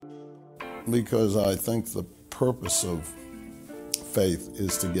because I think the purpose of faith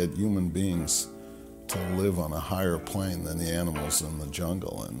is to get human beings to live on a higher plane than the animals in the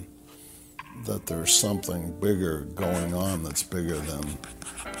jungle, and that there's something bigger going on that's bigger than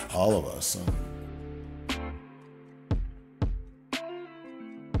all of us.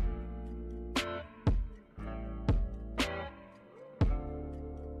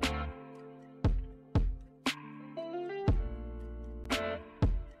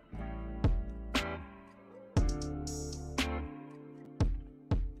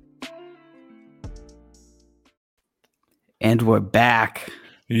 And we're back.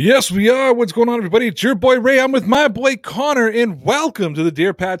 Yes, we are. What's going on, everybody? It's your boy Ray. I'm with my boy Connor, and welcome to the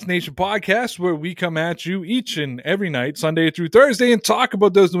Dear Pats Nation podcast, where we come at you each and every night, Sunday through Thursday, and talk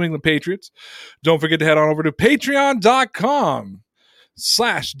about those New England Patriots. Don't forget to head on over to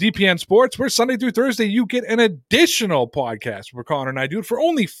patreon.com/DPN Sports, where Sunday through Thursday you get an additional podcast where Connor and I do it for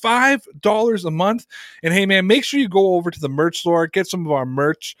only $5 a month. And hey, man, make sure you go over to the merch store, get some of our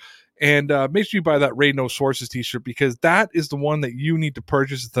merch. And make sure you buy that Ray No Sources t-shirt, because that is the one that you need to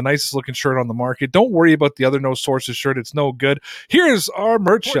purchase. It's the nicest looking shirt on the market. Don't worry about the other No Sources shirt. It's no good. Here's our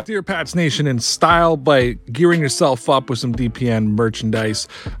merch. Support Dear Pats Nation in style by gearing yourself up with some DPN merchandise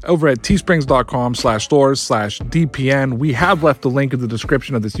over at teesprings.com/stores/DPN. We have left the link in the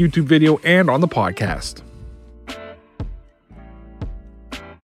description of this YouTube video and on the podcast.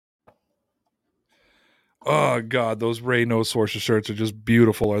 Oh, God, those Ray No Sources shirts are just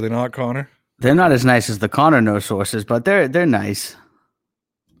beautiful. Are they not, Connor? They're not as nice as the Connor No Sources, but they're nice.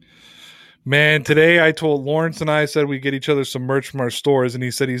 Man, today I told Lawrence and I said we get each other some merch from our stores, and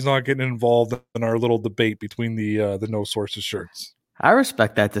he said he's not getting involved in our little debate between the No Sources shirts. I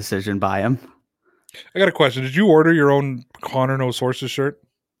respect that decision by him. I got a question. Did you order your own Connor No Sources shirt?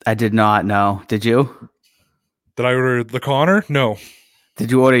 I did not, no. Did you? Did I order the Connor? No. Did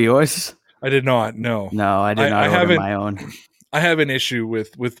you order yours? I did not. No. No, I did not order my own. I have an issue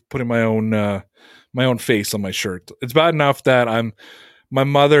with putting my own face on my shirt. It's bad enough that my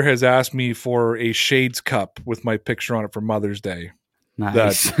mother has asked me for a Shades cup with my picture on it for Mother's Day.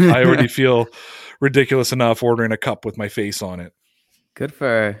 Nice. That I already feel ridiculous enough ordering a cup with my face on it. Good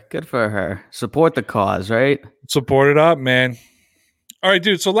for her. Support the cause, right? Support it up, man. All right,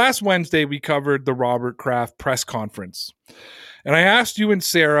 dude. So last Wednesday we covered the Robert Kraft press conference. And I asked you and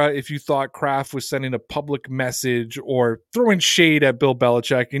Sarah if you thought Kraft was sending a public message or throwing shade at Bill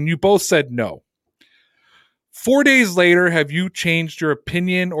Belichick, and you both said no. 4 days later, have you changed your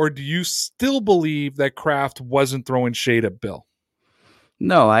opinion, or do you still believe that Kraft wasn't throwing shade at Bill?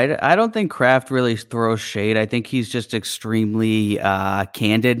 No, I don't think Kraft really throws shade. I think he's just extremely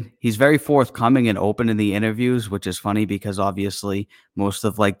candid. He's very forthcoming and open in the interviews, which is funny because obviously most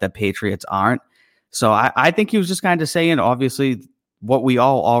of the Patriots aren't. So I think he was just kind of saying, obviously, what we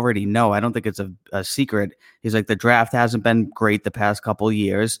all already know. I don't think it's a secret. He's like, the draft hasn't been great the past couple of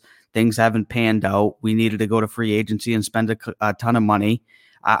years. Things haven't panned out. We needed to go to free agency and spend a ton of money.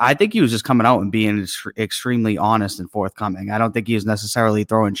 I think he was just coming out and being extremely honest and forthcoming. I don't think he was necessarily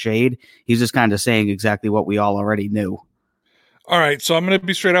throwing shade. He's just kind of saying exactly what we all already knew. All right, so I'm going to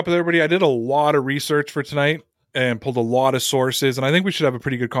be straight up with everybody. I did a lot of research for tonight and pulled a lot of sources, and I think we should have a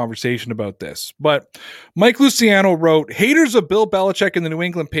pretty good conversation about this. But Mike Luciano wrote, haters of Bill Belichick and the New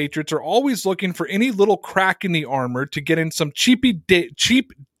England Patriots are always looking for any little crack in the armor to get in some cheeky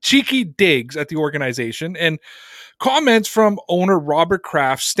digs at the organization, and comments from owner Robert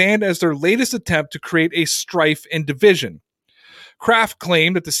Kraft stand as their latest attempt to create a strife and division. Kraft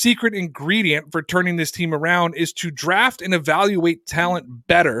claimed that the secret ingredient for turning this team around is to draft and evaluate talent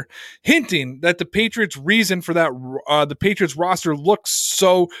better, hinting that the Patriots' reason for that the Patriots roster looks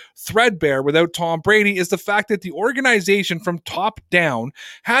so threadbare without Tom Brady is the fact that the organization from top down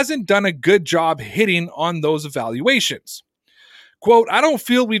hasn't done a good job hitting on those evaluations. Quote, I don't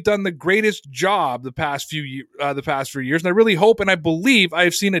feel we've done the greatest job the past few years, and I really hope and I believe I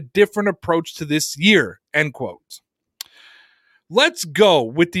have seen a different approach to this year, end quote. Let's go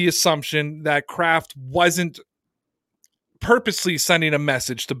with the assumption that Kraft wasn't purposely sending a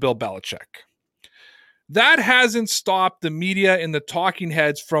message to Bill Belichick. That hasn't stopped the media and the talking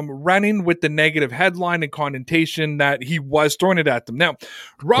heads from running with the negative headline and connotation that he was throwing it at them. Now,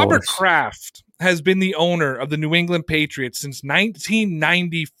 Robert Kraft has been the owner of the New England Patriots since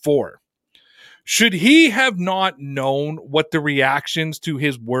 1994. Should he have not known what the reactions to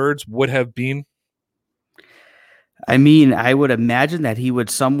his words would have been? I mean, I would imagine that he would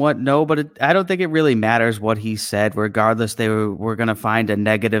somewhat know, but I don't think it really matters what he said. Regardless, they were going to find a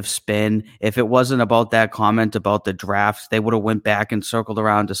negative spin. If it wasn't about that comment about the draft, they would have went back and circled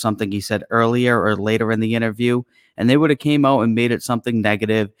around to something he said earlier or later in the interview and they would have came out and made it something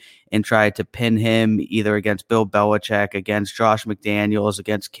negative and tried to pin him either against Bill Belichick, against Josh McDaniels,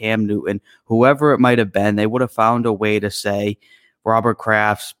 against Cam Newton, whoever it might have been, they would have found a way to say Robert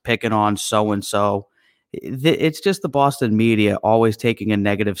Kraft's picking on so-and-so. It's just the Boston media always taking a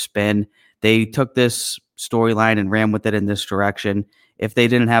negative spin. They took this storyline and ran with it in this direction. If they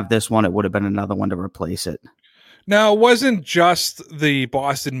didn't have this one, it would have been another one to replace it. Now, it wasn't just the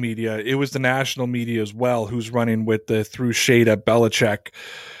Boston media. It was the national media as well who's running with the through shade at Belichick.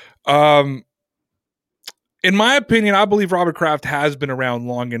 In my opinion, I believe Robert Kraft has been around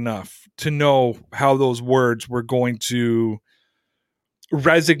long enough to know how those words were going to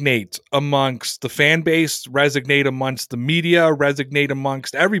resonate amongst the fan base, resonate amongst the media, resonate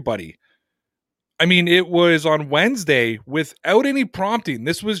amongst everybody. I mean, it was on Wednesday without any prompting.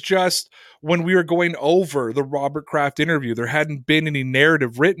 This was just when we were going over the Robert Kraft interview. There hadn't been any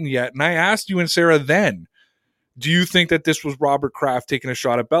narrative written yet. And I asked you and Sarah then, do you think that this was Robert Kraft taking a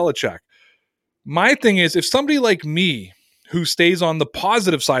shot at Belichick? My thing is, if somebody like me, who stays on the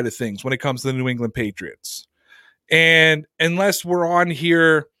positive side of things when it comes to the New England Patriots, and unless we're on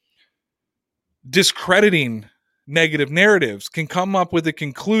here discrediting negative narratives, can come up with a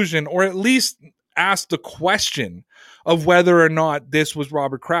conclusion or at least ask the question of whether or not this was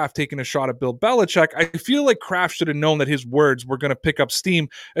Robert Kraft taking a shot at Bill Belichick, I feel like Kraft should have known that his words were going to pick up steam,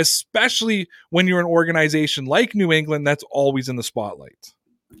 especially when you're an organization like New England that's always in the spotlight.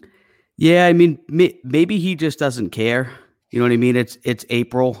 Yeah, I mean, maybe he just doesn't care. You know what I mean? It's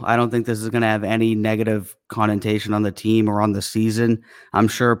April. I don't think this is going to have any negative connotation on the team or on the season. I'm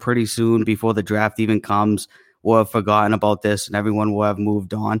sure pretty soon, before the draft even comes, we'll have forgotten about this and everyone will have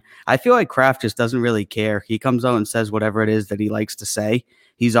moved on. I feel like Kraft just doesn't really care. He comes out and says whatever it is that he likes to say.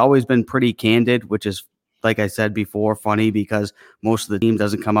 He's always been pretty candid, which is, like I said before, funny because most of the team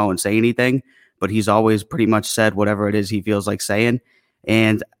doesn't come out and say anything, but he's always pretty much said whatever it is he feels like saying.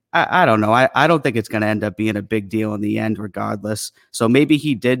 And I don't know. I don't think it's going to end up being a big deal in the end regardless. So maybe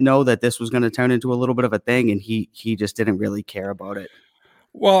he did know that this was going to turn into a little bit of a thing and he just didn't really care about it.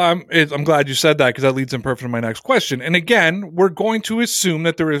 Well, I'm glad you said that because that leads in perfect to my next question. And again, we're going to assume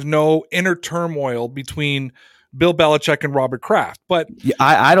that there is no inner turmoil between Bill Belichick and Robert Kraft. But yeah,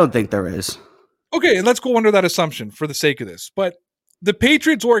 I don't think there is. Okay, and let's go under that assumption for the sake of this. But the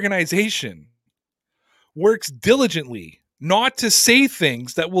Patriots organization works diligently not to say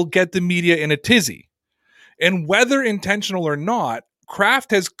things that will get the media in a tizzy. And whether intentional or not,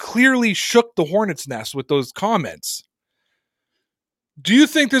 Kraft has clearly shook the hornet's nest with those comments. Do you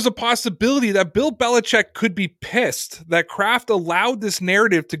think there's a possibility that Bill Belichick could be pissed that Kraft allowed this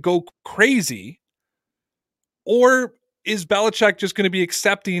narrative to go crazy? Or is Belichick just going to be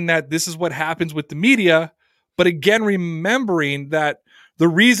accepting that this is what happens with the media, but again, remembering that the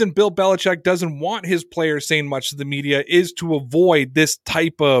reason Bill Belichick doesn't want his players saying much to the media is to avoid this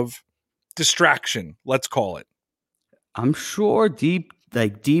type of distraction, let's call it? I'm sure deep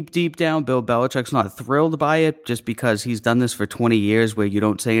down, Bill Belichick's not thrilled by it just because he's done this for 20 years where you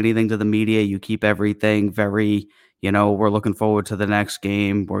don't say anything to the media. You keep everything very, we're looking forward to the next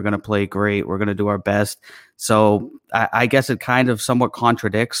game. We're going to play great. We're going to do our best. So I guess it kind of somewhat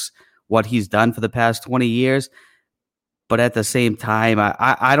contradicts what he's done for the past 20 years. But at the same time,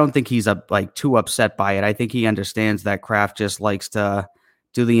 I don't think he's too upset by it. I think he understands that Kraft just likes to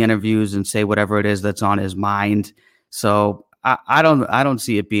do the interviews and say whatever it is that's on his mind. So I don't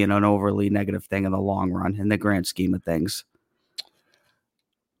see it being an overly negative thing in the long run, in the grand scheme of things.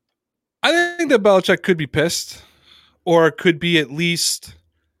 I think that Belichick could be pissed, or could be at least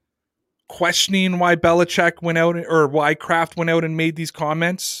questioning why Belichick went out or why Kraft went out and made these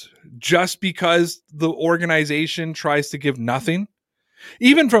comments, just because the organization tries to give nothing,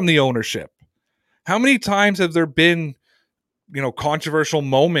 even from the ownership. How many times have there been controversial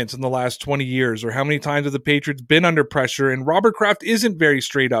moments in the last 20 years, or how many times have the Patriots been under pressure? And Robert Kraft isn't very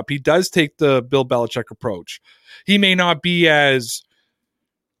straight up. He does take the Bill Belichick approach. He may not be as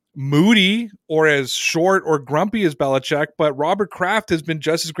moody or as short or grumpy as Belichick, but Robert Kraft has been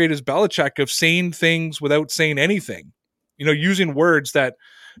just as great as Belichick of saying things without saying anything, using words that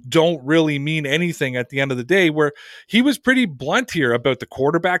don't really mean anything at the end of the day, where he was pretty blunt here about the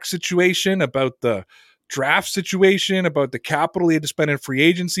quarterback situation, about the draft situation, about the capital he had to spend in free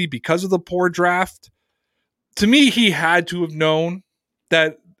agency because of the poor draft. To me, he had to have known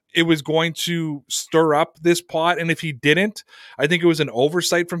that it was going to stir up this pot. And if he didn't, I think it was an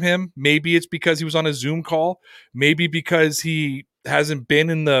oversight from him. Maybe it's because he was on a Zoom call. Maybe because he hasn't been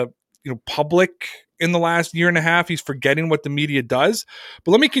in the public in the last year and a half. He's forgetting what the media does.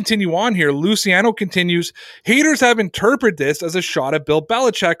 But let me continue on here. Luciano continues, haters have interpreted this as a shot at Bill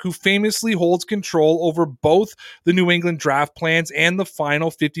Belichick, who famously holds control over both the New England draft plans and the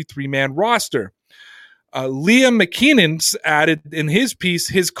final 53-man roster. Liam McKinnon's added in his piece,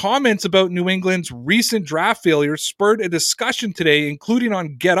 his comments about New England's recent draft failures spurred a discussion today, including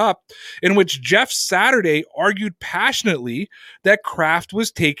on Get Up, in which Jeff Saturday argued passionately that Kraft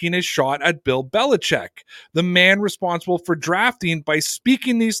was taking a shot at Bill Belichick, the man responsible for drafting, by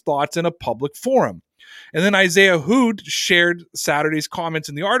speaking these thoughts in a public forum. And then Isaiah Hood shared Saturday's comments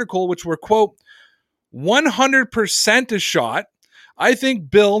in the article, which were, quote, 100% a shot. I think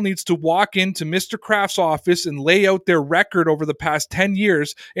Bill needs to walk into Mr. Kraft's office and lay out their record over the past 10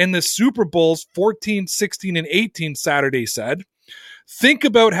 years in the Super Bowls 14, 16, and 18, Saturday said. Think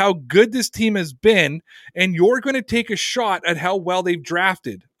about how good this team has been, and you're going to take a shot at how well they've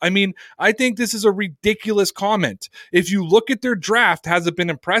drafted. I mean, I think this is a ridiculous comment. If you look at their draft, has it been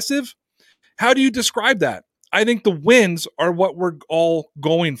impressive? How do you describe that? I think the wins are what we're all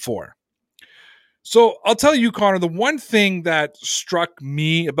going for. So I'll tell you, Connor, the one thing that struck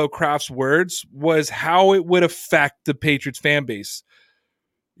me about Kraft's words was how it would affect the Patriots fan base.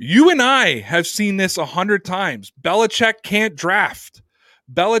 You and I have seen this 100 times. Belichick can't draft.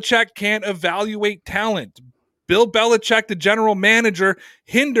 Belichick can't evaluate talent. Bill Belichick, the general manager,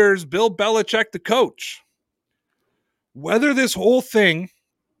 hinders Bill Belichick, the coach. Whether this whole thing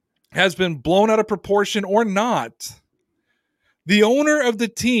has been blown out of proportion or not, the owner of the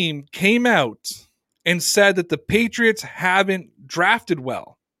team came out and said that the Patriots haven't drafted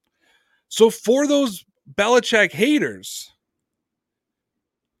well. So for those Belichick haters,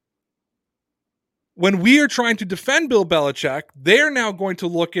 when we are trying to defend Bill Belichick, they're now going to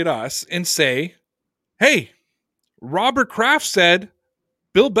look at us and say, hey, Robert Kraft said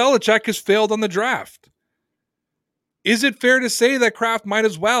Bill Belichick has failed on the draft. Is it fair to say that Kraft might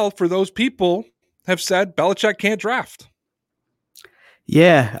as well, for those people, have said Belichick can't draft?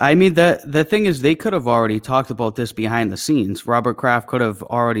 Yeah, I mean, the thing is, they could have already talked about this behind the scenes. Robert Kraft could have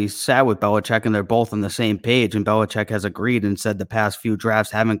already sat with Belichick, and they're both on the same page, and Belichick has agreed and said the past few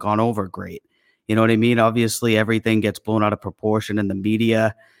drafts haven't gone over great. You know what I mean? Obviously, everything gets blown out of proportion in the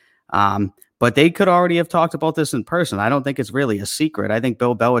media, but they could already have talked about this in person. I don't think it's really a secret. I think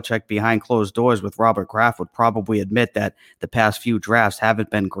Bill Belichick, behind closed doors with Robert Kraft, would probably admit that the past few drafts haven't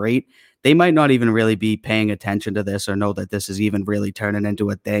been great. They might not even really be paying attention to this or know that this is even really turning into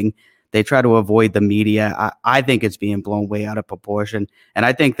a thing. They try to avoid the media. I think it's being blown way out of proportion. And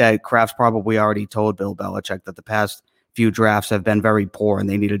I think that Kraft's probably already told Bill Belichick that the past few drafts have been very poor and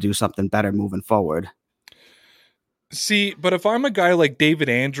they need to do something better moving forward. See, but if I'm a guy like David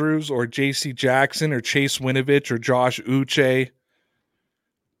Andrews or J.C. Jackson or Chase Winovich or Josh Uche,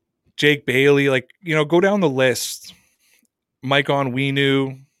 Jake Bailey, go down the list. Mike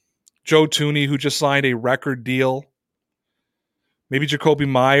Onwenu, Joe Tooney, who just signed a record deal. Maybe Jacoby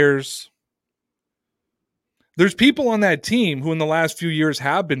Myers. There's people on that team who in the last few years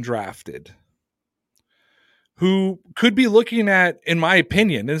have been drafted who could be looking at, in my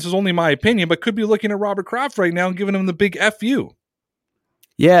opinion, and this is only my opinion, but could be looking at Robert Kraft right now and giving him the big FU.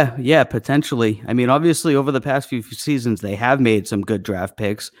 Yeah, potentially. I mean, obviously, over the past few seasons, they have made some good draft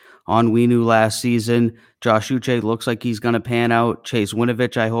picks. Onwenu last season, Josh Uche looks like he's going to pan out. Chase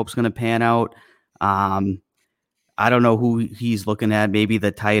Winovich, I hope, is going to pan out. I don't know who he's looking at. Maybe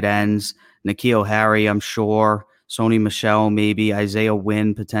the tight ends. N'Keal Harry, I'm sure. Sony Michel, maybe. Isaiah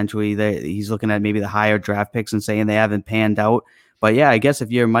Wynn, potentially. He's looking at maybe the higher draft picks and saying they haven't panned out. But yeah, I guess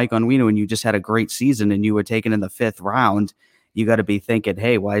if you're Mike Onwenu and you just had a great season and you were taken in the 5th round, you got to be thinking,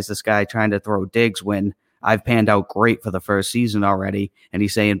 hey, why is this guy trying to throw digs when I've panned out great for the first season already? And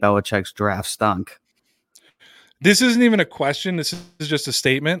he's saying Belichick's draft stunk. This isn't even a question. This is just a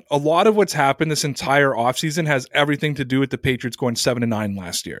statement. A lot of what's happened this entire offseason has everything to do with the Patriots going 7-9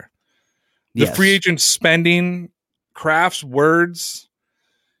 last year. The free agent spending, Kraft's words.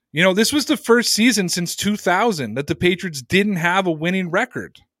 This was the first season since 2000 that the Patriots didn't have a winning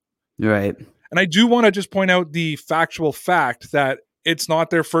record. Right. And I do want to just point out the factual fact that it's not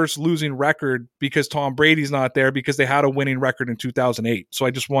their first losing record because Tom Brady's not there, because they had a winning record in 2008. So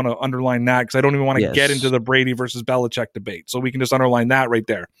I just want to underline that because I don't even want to get into the Brady versus Belichick debate. So we can just underline that right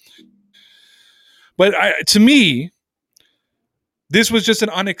there. But to me, this was just an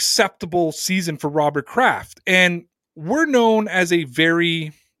unacceptable season for Robert Kraft. And we're known as a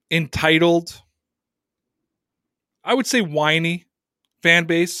very entitled, I would say whiny fan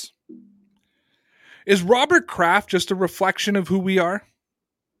base. Is Robert Kraft just a reflection of who we are?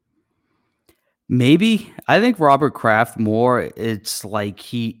 Maybe. I think Robert Kraft more, it's like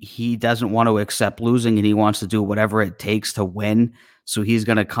he doesn't want to accept losing and he wants to do whatever it takes to win. So he's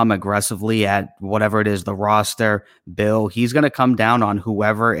going to come aggressively at whatever it is, the roster, Bill. He's going to come down on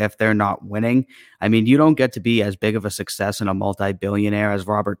whoever if they're not winning. I mean, you don't get to be as big of a success and a multi-billionaire as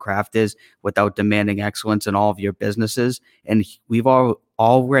Robert Kraft is without demanding excellence in all of your businesses. And we've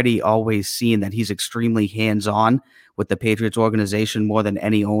already always seen that he's extremely hands-on with the Patriots organization more than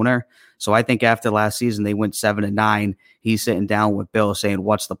any owner. So I think after last season, they went 7-9. He's sitting down with Bill saying,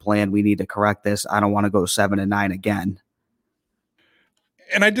 what's the plan? We need to correct this. I don't want to go 7-9 again.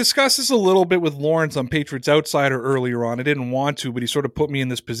 And I discussed this a little bit with Lawrence on Patriots Outsider earlier on. I didn't want to, but he sort of put me in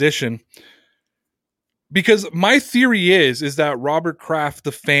this position. Because my theory is that Robert Kraft,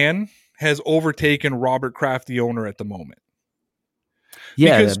 the fan, has overtaken Robert Kraft, the owner, at the moment.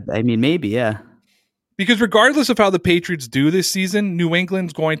 Yeah, I mean, maybe, yeah. Because regardless of how the Patriots do this season, New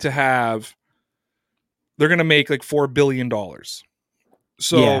England's going to they're going to make like $4 billion.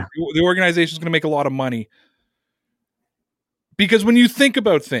 So yeah. The organization is going to make a lot of money. Because when you think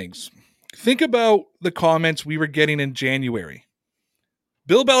about things, think about the comments we were getting in January.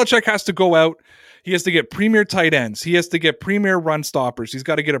 Bill Belichick has to go out. He has to get premier tight ends. He has to get premier run stoppers. He's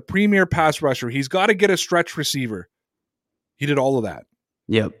got to get a premier pass rusher. He's got to get a stretch receiver. He did all of that.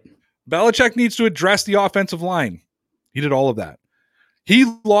 Yep. Belichick needs to address the offensive line. He did all of that. He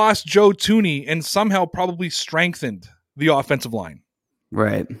lost Joe Thuney and somehow probably strengthened the offensive line.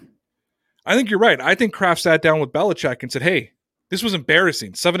 Right. I think you're right. I think Kraft sat down with Belichick and said, hey, this was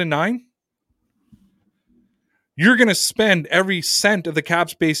embarrassing. 7-9? You're going to spend every cent of the cap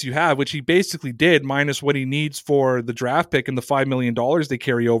space you have, which he basically did, minus what he needs for the draft pick and the $5 million they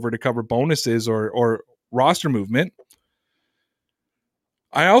carry over to cover bonuses or roster movement.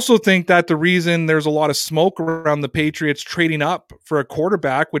 I also think that the reason there's a lot of smoke around the Patriots trading up for a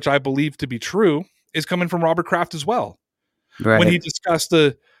quarterback, which I believe to be true, is coming from Robert Kraft as well. Right. When he discussed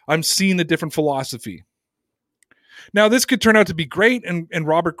I'm seeing the different philosophy. Now, this could turn out to be great, and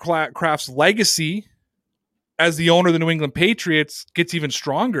Robert Kraft's legacy as the owner of the New England Patriots gets even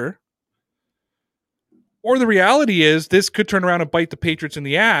stronger. Or the reality is this could turn around and bite the Patriots in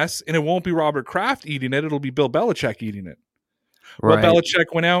the ass, and it won't be Robert Kraft eating it. It'll be Bill Belichick eating it. Right. Well,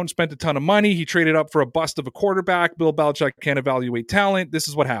 Belichick went out and spent a ton of money. He traded up for a bust of a quarterback. Bill Belichick can't evaluate talent. This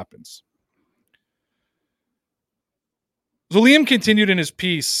is what happens. So Liam continued in his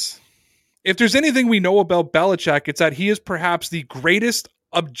piece. If there's anything we know about Belichick, it's that he is perhaps the greatest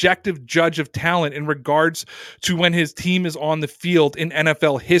objective judge of talent in regards to when his team is on the field in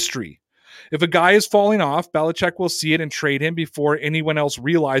NFL history. If a guy is falling off, Belichick will see it and trade him before anyone else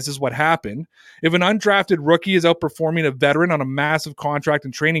realizes what happened. If an undrafted rookie is outperforming a veteran on a massive contract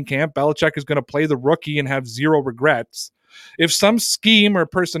in training camp, Belichick is going to play the rookie and have zero regrets. If some scheme or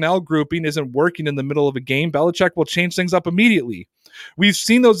personnel grouping isn't working in the middle of a game, Belichick will change things up immediately. We've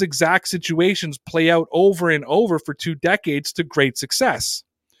seen those exact situations play out over and over for 2 decades to great success.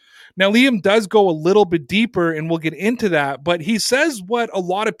 Now, Liam does go a little bit deeper, and we'll get into that, but he says what a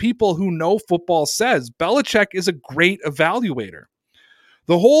lot of people who know football says. Belichick is a great evaluator.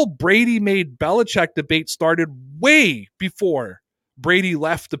 The whole Brady made Belichick debate started way before Brady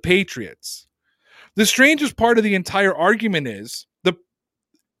left the Patriots. The strangest part of the entire argument is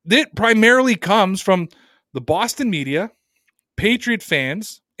it primarily comes from the Boston media, Patriot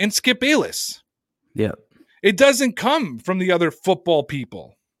fans, and Skip Bayless. Yeah. It doesn't come from the other football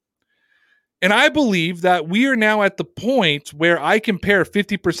people. And I believe that we are now at the point where I compare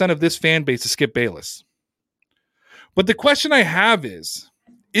 50% of this fan base to Skip Bayless. But the question I have is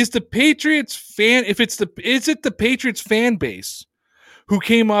the Patriots fan, is it the Patriots fan base who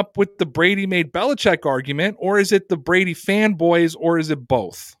came up with the Brady made Belichick argument, or is it the Brady fanboys, or is it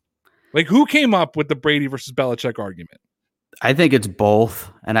both? Like, who came up with the Brady versus Belichick argument? I think it's both,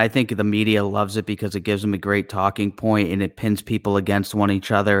 and I think the media loves it because it gives them a great talking point and it pins people against one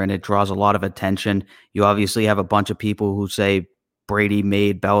each other and it draws a lot of attention. You obviously have a bunch of people who say Brady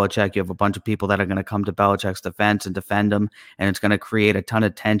made Belichick. You have a bunch of people that are going to come to Belichick's defense and defend him, and it's going to create a ton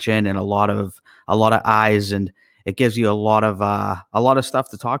of tension and a lot of eyes, and it gives you a lot of stuff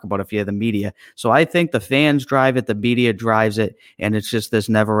to talk about if you're the media. So I think the fans drive it, the media drives it, and it's just this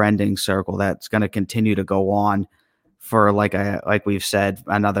never-ending circle that's going to continue to go on for like we've said,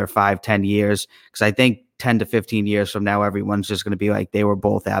 another 5-10 years. Because I think 10 to 15 years from now, everyone's just going to be like, they were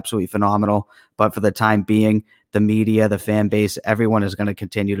both absolutely phenomenal. But for the time being, the media, the fan base, everyone is going to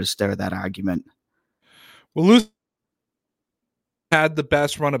continue to stir that argument. Well, had the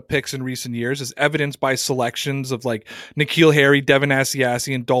best run of picks in recent years, as evidenced by selections of like N'Keal Harry, Devin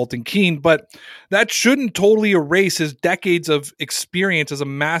Asiasi, and Dalton Keene, but that shouldn't totally erase his decades of experience as a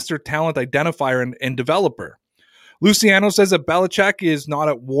master talent identifier and developer. Luciano says that Belichick is not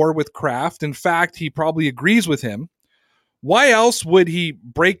at war with Kraft. In fact, he probably agrees with him. Why else would he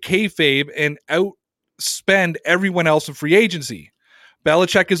break kayfabe and outspend everyone else in free agency?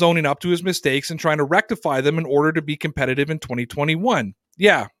 Belichick is owning up to his mistakes and trying to rectify them in order to be competitive in 2021.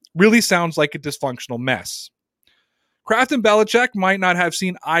 Yeah, really sounds like a dysfunctional mess. Kraft and Belichick might not have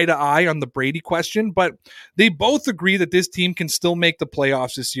seen eye to eye on the Brady question, but they both agree that this team can still make the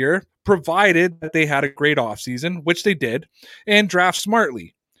playoffs this year, provided that they had a great offseason, which they did, and draft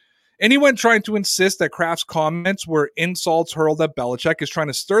smartly. Anyone trying to insist that Kraft's comments were insults hurled at Belichick is trying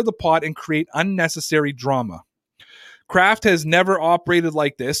to stir the pot and create unnecessary drama. Kraft has never operated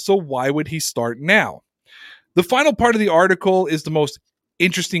like this, so why would he start now? The final part of the article is the most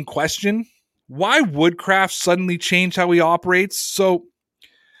interesting question. Why would Kraft suddenly change how he operates? So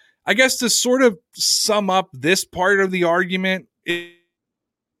I guess to sort of sum up this part of the argument,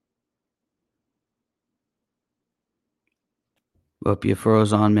 Whoop, you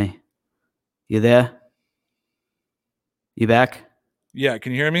froze on me. You there? You back? Yeah,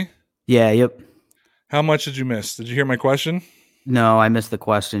 can you hear me? Yeah, yep. How much did you miss? Did you hear my question? No, I missed the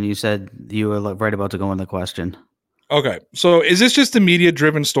question. You said you were right about to go in the question. Okay, so is this just a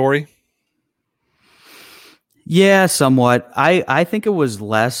media-driven story? Yeah, somewhat. I think it was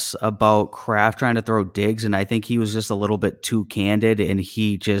less about Kraft trying to throw digs, and I think he was just a little bit too candid, and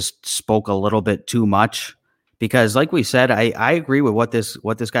he just spoke a little bit too much. Because, like we said, I agree with what this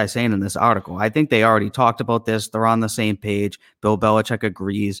guy's saying in this article. I think they already talked about this. They're on the same page. Bill Belichick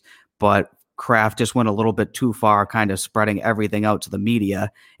agrees, but Kraft just went a little bit too far, kind of spreading everything out to the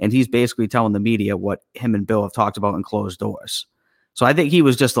media, and he's basically telling the media what him and Bill have talked about in closed doors. So I think he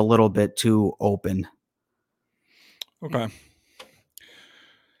was just a little bit too open. Okay.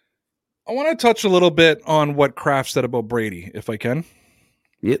 I want to touch a little bit on what Kraft said about Brady, if I can.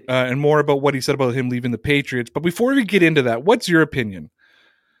 Yep. And more about what he said about him leaving the Patriots. But before we get into that, what's your opinion?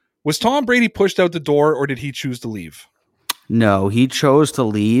 Was Tom Brady pushed out the door, or did he choose to leave? No, he chose to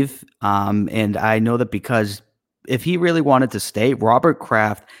leave. And I know that because if he really wanted to stay,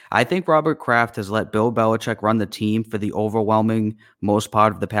 I think Robert Kraft has let Bill Belichick run the team for the overwhelming most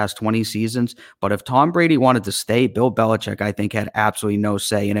part of the past 20 seasons. But if Tom Brady wanted to stay, Bill Belichick, I think, had absolutely no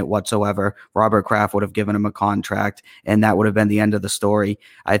say in it whatsoever. Robert Kraft would have given him a contract, and that would have been the end of the story.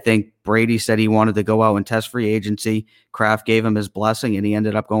 I think Brady said he wanted to go out and test free agency. Kraft gave him his blessing, and he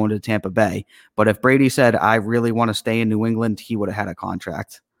ended up going to Tampa Bay. But if Brady said, I really want to stay in New England, he would have had a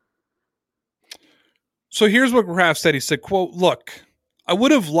contract. So here's what Kraft said. He said, quote, "Look, I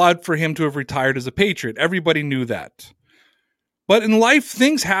would have loved for him to have retired as a Patriot. Everybody knew that. But in life,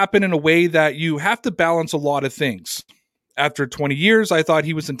 things happen in a way that you have to balance a lot of things. After 20 years, I thought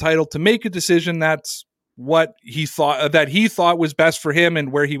he was entitled to make a decision that's what he thought was best for him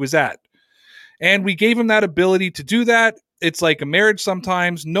and where he was at. And we gave him that ability to do that. It's like a marriage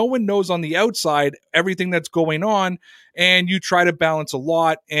sometimes. No one knows on the outside everything that's going on, and you try to balance a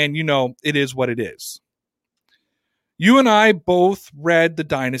lot, and it is what it is." You and I both read The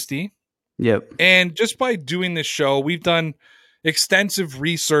Dynasty. Yep. And just by doing this show, we've done extensive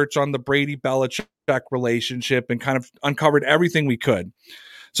research on the Brady-Belichick relationship and kind of uncovered everything we could.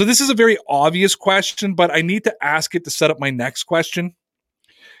 So this is a very obvious question, but I need to ask it to set up my next question.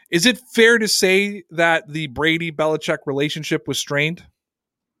 Is it fair to say that the Brady-Belichick relationship was strained?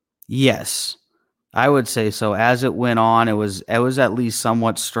 Yes, I would say so. As it went on, it was at least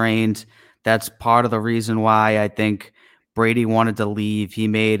somewhat strained. That's part of the reason why I think Brady wanted to leave. He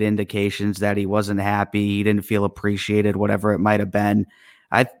made indications that he wasn't happy. He didn't feel appreciated, whatever it might have been.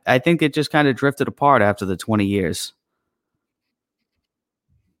 I think it just kind of drifted apart after the 20 years.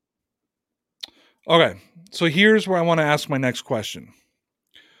 Okay, so here's where I want to ask my next question.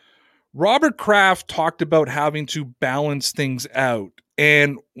 Robert Kraft talked about having to balance things out.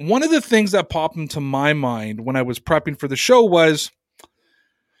 And one of the things that popped into my mind when I was prepping for the show was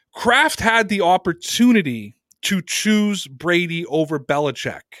Kraft had the opportunity to choose Brady over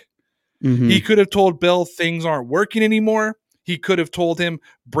Belichick. Mm-hmm. He could have told Bill things aren't working anymore. He could have told him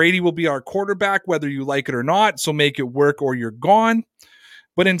Brady will be our quarterback, whether you like it or not, so make it work or you're gone.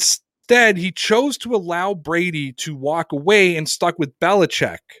 But instead, he chose to allow Brady to walk away and stuck with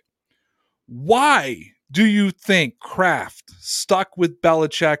Belichick. Why do you think Kraft stuck with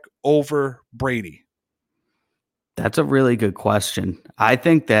Belichick over Brady? That's a really good question. I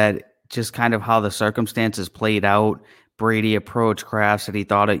think that just kind of how the circumstances played out, Brady approached Kraft, said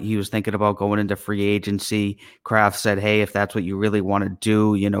he was thinking about going into free agency. Kraft said, hey, if that's what you really want to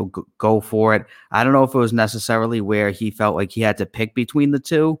do, go for it. I don't know if it was necessarily where he felt like he had to pick between the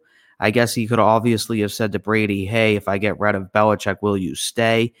two. I guess he could obviously have said to Brady, hey, if I get rid of Belichick, will you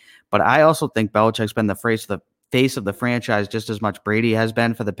stay? But I also think Belichick's been the face of the franchise just as much Brady has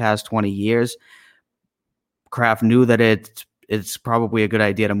been for the past 20 years. Kraft knew that it's probably a good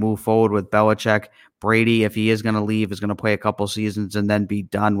idea to move forward with Belichick. Brady, if he is going to leave, is going to play a couple seasons and then be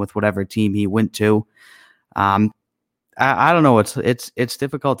done with whatever team he went to. I don't know. It's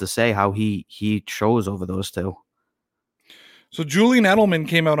difficult to say how he chose over those two. So Julian Edelman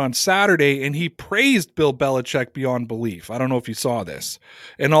came out on Saturday and he praised Bill Belichick beyond belief. I don't know if you saw this.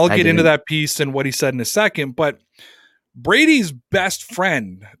 And I'll get into that piece and what he said in a second, but Brady's best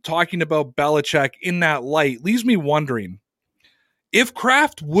friend talking about Belichick in that light leaves me wondering, if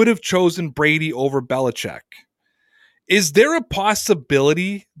Kraft would have chosen Brady over Belichick, is there a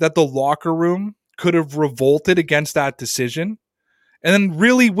possibility that the locker room could have revolted against that decision? And then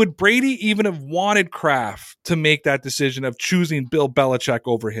really, would Brady even have wanted Kraft to make that decision of choosing Bill Belichick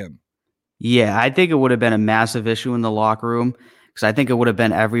over him? Yeah, I think it would have been a massive issue in the locker room because I think it would have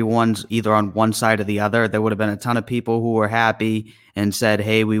been everyone's either on one side or the other. There would have been a ton of people who were happy and said,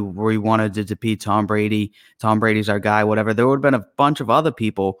 hey, we wanted to defeat Tom Brady. Tom Brady's our guy, whatever. There would have been a bunch of other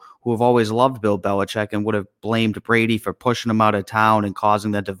people who have always loved Bill Belichick and would have blamed Brady for pushing him out of town and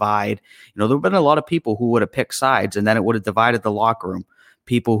causing the divide. There would have been a lot of people who would have picked sides, and then it would have divided the locker room.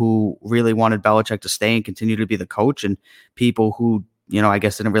 People who really wanted Belichick to stay and continue to be the coach, and people who, I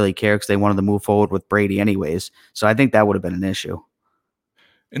guess didn't really care because they wanted to move forward with Brady anyways. So I think that would have been an issue.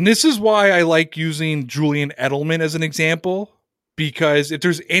 And this is why I like using Julian Edelman as an example, because if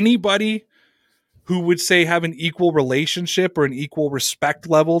there's anybody who would say have an equal relationship or an equal respect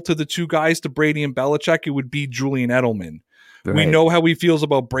level to the two guys, to Brady and Belichick, it would be Julian Edelman. Right. We know how he feels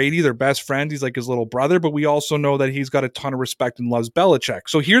about Brady. They're best friends. He's like his little brother, but we also know that he's got a ton of respect and loves Belichick.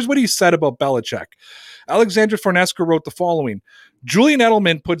 So here's what he said about Belichick. Alexandra Fornesca wrote the following: Julian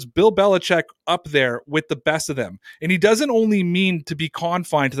Edelman puts Bill Belichick up there with the best of them. And he doesn't only mean to be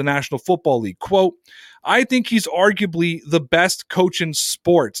confined to the National Football League. Quote, I think he's arguably the best coach in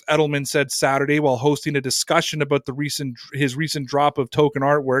sports, Edelman said Saturday while hosting a discussion about his recent drop of token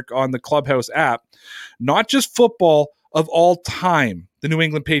artwork on the Clubhouse app. Not just football, of all time, the New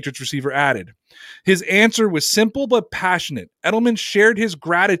England Patriots receiver added. His answer was simple but passionate. Edelman shared his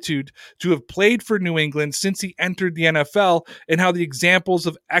gratitude to have played for New England since he entered the NFL and how the examples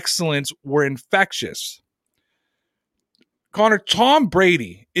of excellence were infectious. Connor, Tom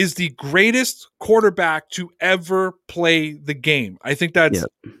Brady is the greatest quarterback to ever play the game. I think that's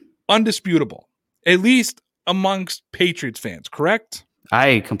undisputable, at least amongst Patriots fans, correct?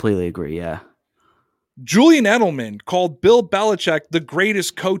 I completely agree, yeah. Julian Edelman called Bill Belichick the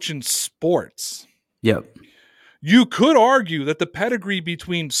greatest coach in sports. Yep. You could argue that the pedigree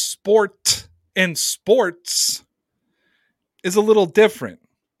between sport and sports is a little different.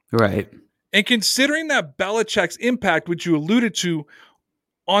 Right. And considering that Belichick's impact, which you alluded to,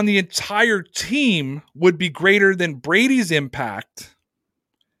 on the entire team would be greater than Brady's impact,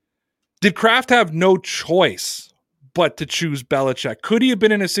 did Kraft have no choice but to choose Belichick? Could he have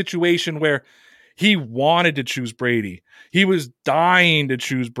been in a situation where he wanted to choose Brady? He was dying to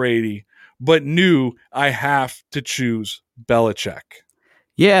choose Brady, but knew I have to choose Belichick.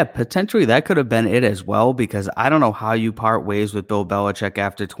 Yeah, potentially that could have been it as well, because I don't know how you part ways with Bill Belichick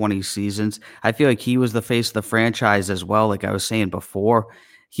after 20 seasons. I feel like he was the face of the franchise as well. Like I was saying before,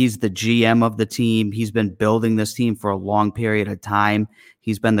 he's the GM of the team. He's been building this team for a long period of time.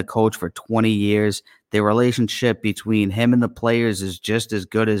 He's been the coach for 20 years. The relationship between him and the players is just as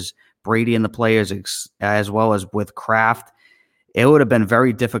good as Brady and the players, as well as with Kraft. It would have been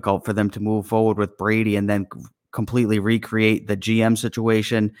very difficult for them to move forward with Brady and then completely recreate the GM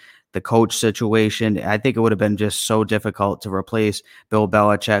situation, the coach situation. I think it would have been just so difficult to replace Bill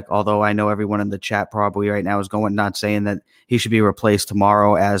Belichick, although I know everyone in the chat probably right now is going nuts saying that he should be replaced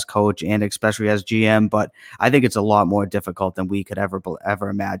tomorrow as coach and especially as GM, but I think it's a lot more difficult than we could ever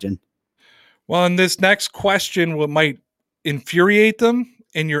imagine. Well, and this next question might infuriate them,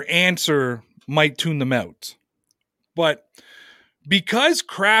 and your answer might tune them out. But because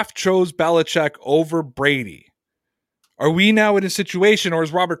Kraft chose Belichick over Brady, are we now in a situation, or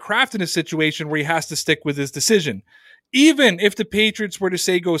is Robert Kraft in a situation where he has to stick with his decision? Even if the Patriots were to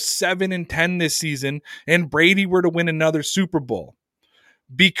say go 7-10 this season and Brady were to win another Super Bowl,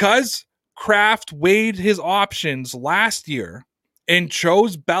 because Kraft weighed his options last year and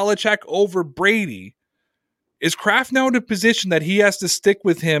chose Belichick over Brady, is Kraft now in a position that he has to stick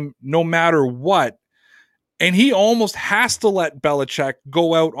with him no matter what? And he almost has to let Belichick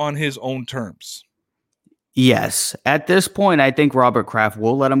go out on his own terms. Yes. At this point, I think Robert Kraft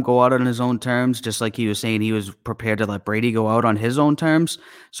will let him go out on his own terms, just like he was saying he was prepared to let Brady go out on his own terms.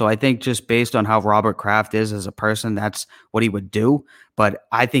 So I think just based on how Robert Kraft is as a person, that's what he would do. But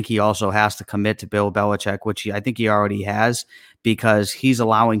I think he also has to commit to Bill Belichick, which I think he already has, because he's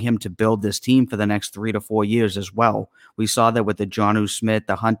allowing him to build this team for the next 3 to 4 years as well. We saw that with the Jonnu Smith,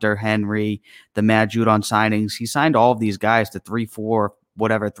 the Hunter Henry, the Matt Judon signings. He signed all of these guys to 3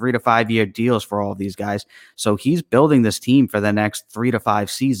 to 5 year deals for all of these guys. So he's building this team for the next 3 to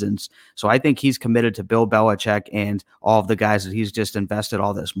 5 seasons. So I think he's committed to Bill Belichick and all of the guys that he's just invested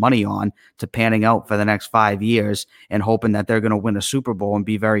all this money on to panning out for the next 5 years and hoping that they're going to win a Super Bowl and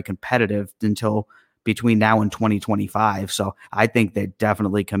be very competitive until between now and 2025. So I think they're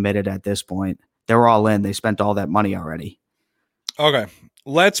definitely committed at this point. They're all in. They spent all that money already. Okay,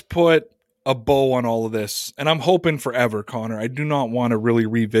 let's put a bow on all of this. And I'm hoping forever, Connor. I do not want to really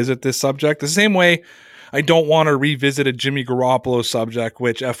revisit this subject. The same way I don't want to revisit a Jimmy Garoppolo subject,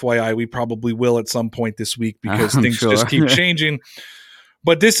 which FYI, we probably will at some point this week because things just keep changing.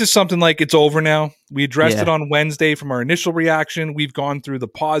 But this is something like it's over now. We addressed it on Wednesday from our initial reaction. We've gone through the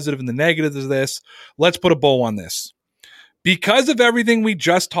positive and the negatives of this. Let's put a bow on this. Because of everything we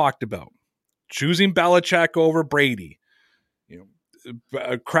just talked about, choosing Belichick over Brady,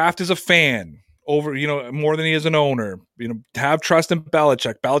 Kraft is a fan over, more than he is an owner. Have trust in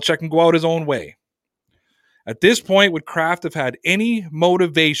Belichick. Belichick can go out his own way. At this point, would Kraft have had any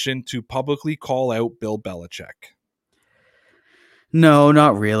motivation to publicly call out Bill Belichick? No,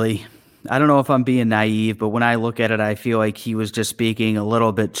 not really. I don't know if I'm being naive, but when I look at it, I feel like he was just speaking a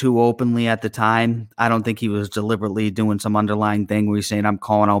little bit too openly at the time. I don't think he was deliberately doing some underlying thing where he's saying, I'm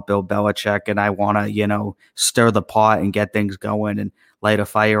calling out Bill Belichick and I want to, stir the pot and get things going and light a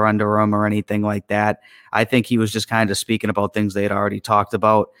fire under him or anything like that. I think he was just kind of speaking about things they had already talked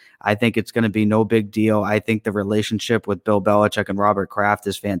about. I think it's going to be no big deal. I think the relationship with Bill Belichick and Robert Kraft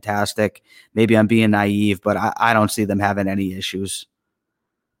is fantastic. Maybe I'm being naive, but I don't see them having any issues.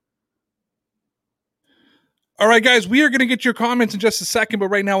 All right, guys, we are going to get your comments in just a second, but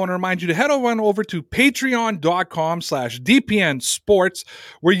right now I want to remind you to head on over to patreon.com/DPN Sports,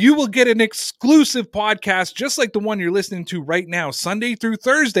 where you will get an exclusive podcast just like the one you're listening to right now, Sunday through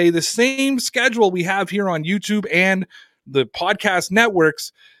Thursday, the same schedule we have here on YouTube and the podcast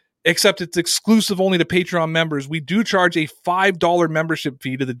networks, except it's exclusive only to Patreon members. We do charge a $5 membership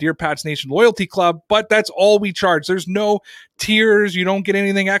fee to the Dear Pats Nation Loyalty Club, but that's all we charge. There's no tiers. You don't get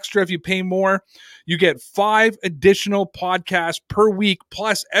anything extra if you pay more. You get 5 additional podcasts per week.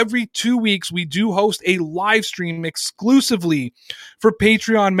 Plus, every 2 weeks, we do host a live stream exclusively for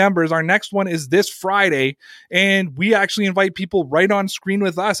Patreon members. Our next one is this Friday, and we actually invite people right on screen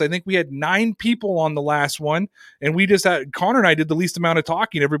with us. I think we had 9 people on the last one, and we just had, Connor and I did the least amount of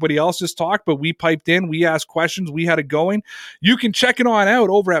talking. Everybody else just talked, but we piped in. We asked questions. We had it going. You can check it on out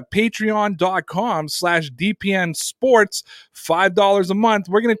over at patreon.com/DPN Sports, $5 a month.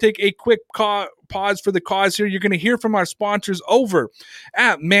 We're going to take a quick pause for the cause here. You're going to hear from our sponsors over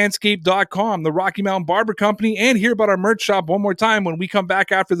at manscaped.com, the Rocky Mountain Barber Company, and hear about our merch shop one more time when we come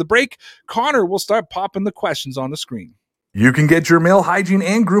back after the break. Connor will start popping the questions on the screen. You can get your male hygiene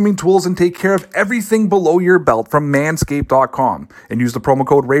and grooming tools and take care of everything below your belt from manscaped.com. And use the promo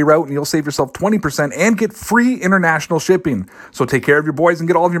code RAYROUTE and you'll save yourself 20% and get free international shipping. So take care of your boys and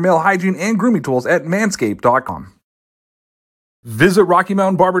get all of your male hygiene and grooming tools at manscaped.com. Visit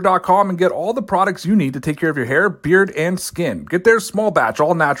RockyMountainBarber.com and get all the products you need to take care of your hair, beard, and skin. Get their small batch,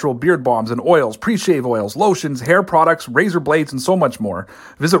 all natural beard balms and oils, pre-shave oils, lotions, hair products, razor blades, and so much more.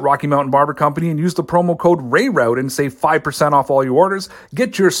 Visit Rocky Mountain Barber Company and use the promo code RAYROUTE and save 5% off all your orders.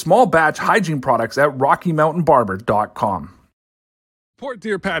 Get your small batch hygiene products at RockyMountainBarber.com. Support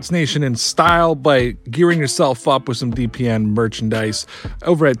Dear Pats Nation in style by gearing yourself up with some DPN merchandise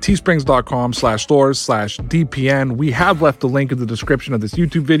over at teesprings.com/stores/DPN. We have left the link in the description of this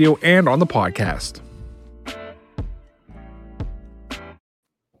YouTube video and on the podcast.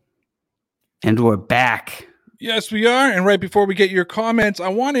 And we're back. Yes, we are. And right before we get your comments, I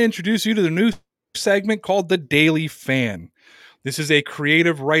want to introduce you to the new segment called The Daily Fan. This is a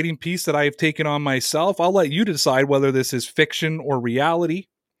creative writing piece that I have taken on myself. I'll let you decide whether this is fiction or reality.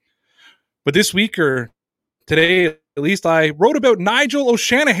 But this week, or today at least, I wrote about Nigel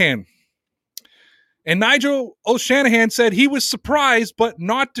O'Shanahan. And Nigel O'Shanahan said he was surprised but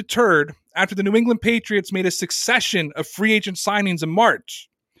not deterred after the New England Patriots made a succession of free agent signings in March.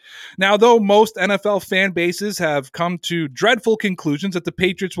 Now, though most NFL fan bases have come to dreadful conclusions that the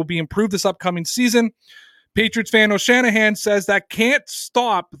Patriots will be improved this upcoming season, Patriots fan O'Shanahan says that can't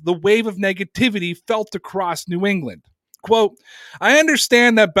stop the wave of negativity felt across New England. Quote, I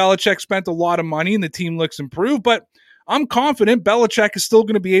understand that Belichick spent a lot of money and the team looks improved, but I'm confident Belichick is still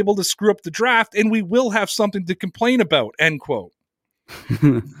going to be able to screw up the draft and we will have something to complain about, end quote.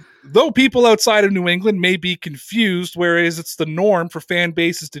 Though people outside of New England may be confused, whereas it's the norm for fan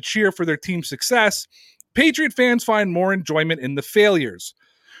bases to cheer for their team's success, Patriot fans find more enjoyment in the failures.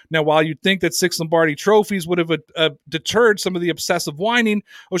 Now, while you'd think that 6 Lombardi trophies would have deterred some of the obsessive whining,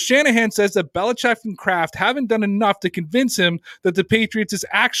 O'Shanahan says that Belichick and Kraft haven't done enough to convince him that the Patriots is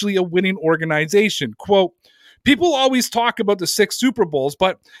actually a winning organization. Quote, people always talk about the 6 Super Bowls,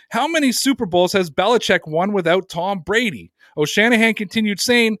 but how many Super Bowls has Belichick won without Tom Brady? O'Shanahan continued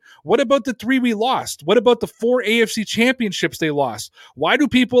saying, what about the 3 we lost? What about the 4 AFC championships they lost? Why do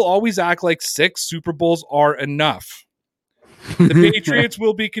people always act like 6 Super Bowls are enough? The Patriots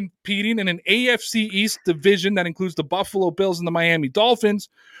will be competing in an AFC East division that includes the Buffalo Bills and the Miami Dolphins.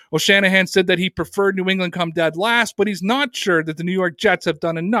 O'Shanahan said that he preferred New England come dead last, but he's not sure that the New York Jets have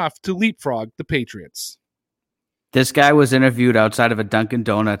done enough to leapfrog the Patriots. This guy was interviewed outside of a Dunkin'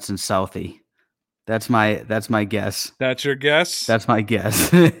 Donuts in Southie. That's my guess. That's your guess? That's my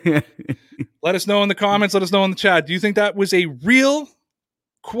guess. Let us know in the comments. Let us know in the chat. Do you think that was a real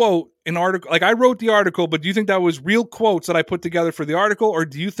quote, an article? Like, I wrote the article, but do you think that was real quotes that I put together for the article, or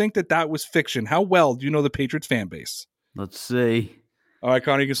do you think that that was fiction? How well do you know the Patriots fan base? Let's see. All right,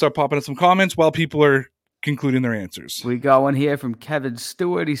 Connor, you can start popping in some comments while people are concluding their answers. We got one here from Kevin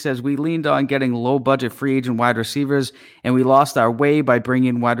Stewart. He says, we leaned on getting low-budget free agent wide receivers, and we lost our way by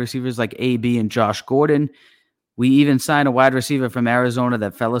bringing wide receivers like AB and Josh Gordon. We even signed a wide receiver from Arizona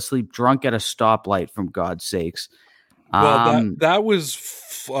that fell asleep drunk at a stoplight, from God's sakes. Well, that was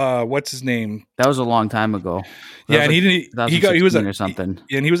what's his name? That was a long time ago. Yeah, and he was or something.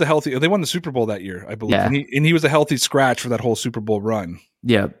 And he was a healthy. They won the Super Bowl that year, I believe. Yeah. And he was a healthy scratch for that whole Super Bowl run.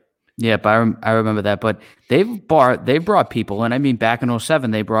 Yep, I remember that. But they've brought people in. I mean, back in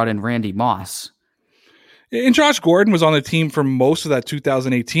 2007, they brought in Randy Moss. And Josh Gordon was on the team for most of that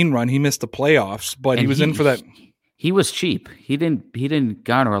 2018 run. He missed the playoffs, but he was in for that. He was cheap. He didn't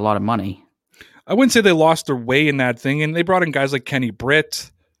garner a lot of money. I wouldn't say they lost their way in that thing, and they brought in guys like Kenny Britt.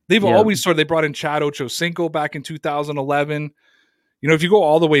 They've always they brought in Chad Ochocinco back in 2011. You know, if you go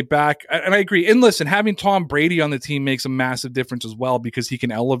all the way back, and I agree. And listen, having Tom Brady on the team makes a massive difference as well, because he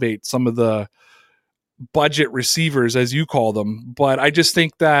can elevate some of the budget receivers, as you call them. But I just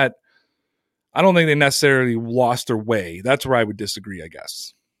think that I don't think they necessarily lost their way. That's where I would disagree, I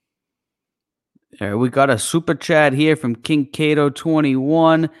guess. We got a super chat here from King Cato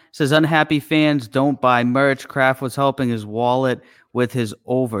 21. Says, unhappy fans don't buy merch. Kraft was helping his wallet with his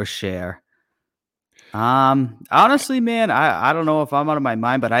overshare. Honestly, man, I don't know if I'm out of my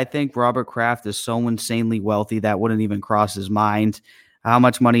mind, but I think Robert Kraft is so insanely wealthy that wouldn't even cross his mind. How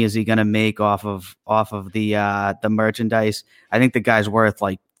much money is he going to make off of the merchandise? I think the guy's worth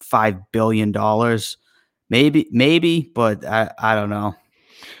like $5 billion. Maybe, but I don't know.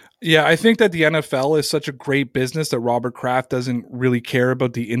 Yeah, I think that the NFL is such a great business that Robert Kraft doesn't really care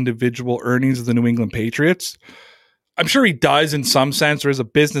about the individual earnings of the New England Patriots. I'm sure he does in some sense. There is a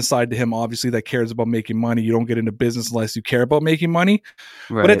business side to him, obviously, that cares about making money. You don't get into business unless you care about making money.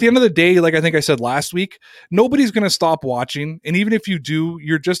 Right. But at the end of the day, like I think I said last week, nobody's going to stop watching. And even if you do,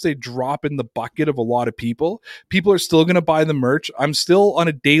 you're just a drop in the bucket of a lot of people. People are still going to buy the merch. I'm still on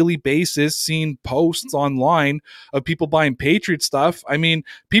a daily basis seeing posts online of people buying Patriot stuff. I mean,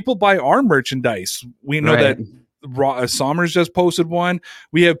 people buy our merchandise. We know that Somers just posted one.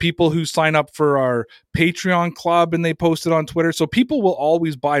 We have people who sign up for our Patreon club and they post it on Twitter. So people will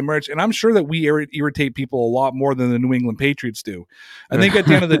always buy merch. And I'm sure that we irritate people a lot more than the New England Patriots do. I think at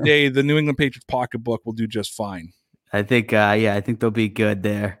the end of the day, the New England Patriots pocketbook will do just fine. I think, I think they'll be good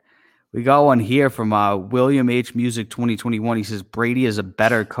there. We got one here from William H. Music 2021. He says, Brady is a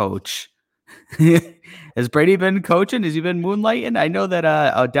better coach. Has Brady been coaching? Has he been moonlighting? I know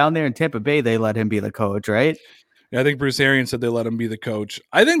that down there in Tampa Bay, they let him be the coach, right? Yeah, I think Bruce Arians said they let him be the coach.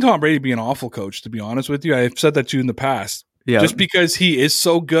 I think Tom Brady would be an awful coach, to be honest with you. I've said that to you in the past. Yeah. Just because he is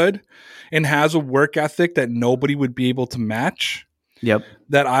so good and has a work ethic that nobody would be able to match. Yep.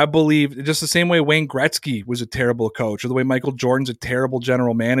 That I believe, just the same way Wayne Gretzky was a terrible coach, or the way Michael Jordan's a terrible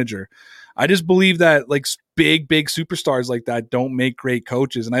general manager. I just believe that like big superstars like that don't make great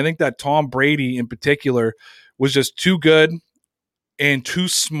coaches. And I think that Tom Brady in particular was just too good and too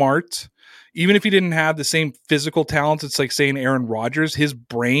smart. Even if he didn't have the same physical talents, it's like saying Aaron Rodgers, his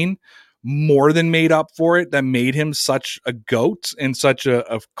brain more than made up for it. That made him such a GOAT and such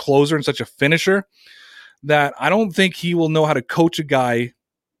a closer and such a finisher that I don't think he will know how to coach a guy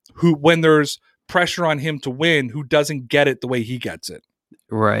who, when there's pressure on him to win who doesn't get it the way he gets it.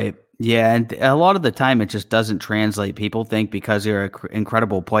 Right. Yeah, and a lot of the time it just doesn't translate. People think because you're an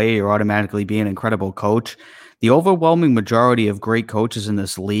incredible player, you're automatically being an incredible coach. The overwhelming majority of great coaches in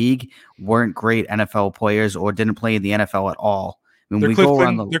this league weren't great NFL players or didn't play in the NFL at all. I mean,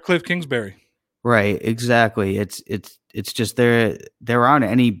 They're Cliff Kingsbury. Right, exactly. It's just there aren't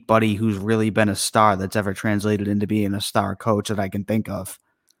anybody who's really been a star that's ever translated into being a star coach that I can think of.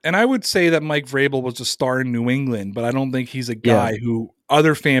 And I would say that Mike Vrabel was a star in New England, but I don't think he's a guy who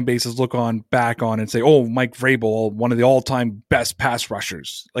other fan bases look back on and say, "Oh, Mike Vrabel, one of the all-time best pass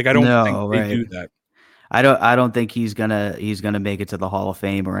rushers." Like I don't think they do that. I don't think he's gonna make it to the Hall of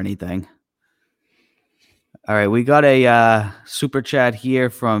Fame or anything. All right, we got a super chat here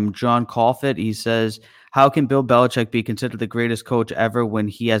from John Colfett. He says, "How can Bill Belichick be considered the greatest coach ever when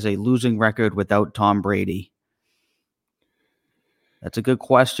he has a losing record without Tom Brady?" That's a good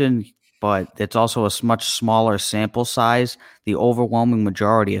question, but it's also a much smaller sample size. The overwhelming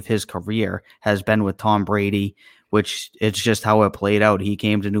majority of his career has been with Tom Brady, which it's just how it played out. He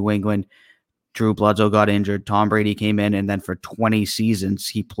came to New England. Drew Bledsoe got injured. Tom Brady came in, and then for 20 seasons,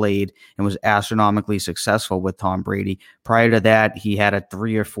 he played and was astronomically successful with Tom Brady. Prior to that, he had a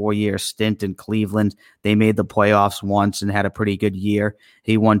 3 or 4 year stint in Cleveland. They made the playoffs once and had a pretty good year.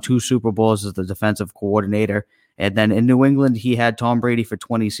 He won 2 Super Bowls as the defensive coordinator. And then in New England, he had Tom Brady for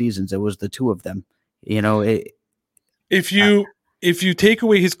 20 seasons. It was the two of them. If you take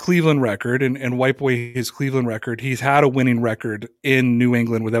away his Cleveland record and wipe away his Cleveland record, he's had a winning record in New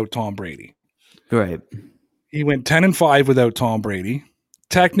England without Tom Brady. Right. He went 10-5 without Tom Brady.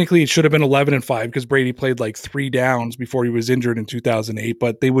 Technically, it should have been 11-5 because Brady played like 3 downs before he was injured in 2008,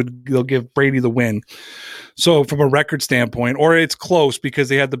 but they'll give Brady the win. So from a record standpoint, or it's close because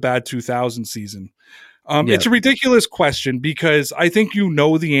they had the bad 2000 season. It's a ridiculous question because I think you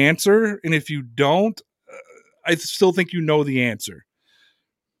know the answer. And if you don't, I still think you know the answer.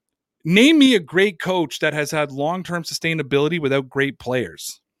 Name me a great coach that has had long-term sustainability without great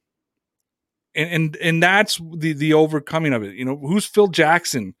players. And that's the overcoming of it. Who's Phil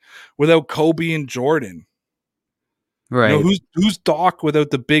Jackson without Kobe and Jordan? Right. Who's Doc without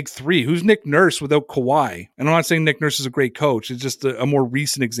the big 3? Who's Nick Nurse without Kawhi? And I'm not saying Nick Nurse is a great coach. It's just a more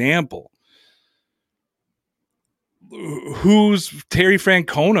recent example. Who's Terry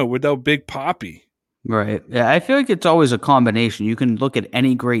Francona without Big Papi? Right. Yeah, I feel like it's always a combination. You can look at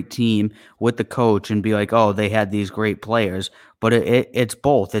any great team with the coach and be like, oh, they had these great players. But it's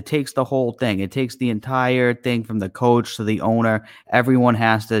both. It takes the whole thing. It takes the entire thing from the coach to the owner. Everyone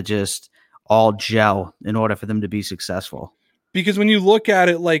has to just all gel in order for them to be successful. Because when you look at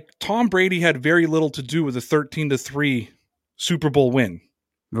it, like Tom Brady had very little to do with a 13-3 Super Bowl win.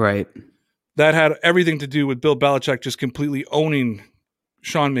 Right. That had everything to do with Bill Belichick just completely owning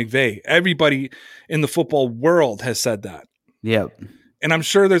Sean McVay. Everybody in the football world has said that. Yep. And I'm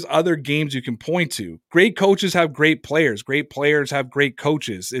sure there's other games you can point to. Great coaches have great players. Great players have great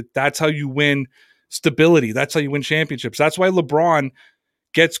coaches. That's how you win stability. That's how you win championships. That's why LeBron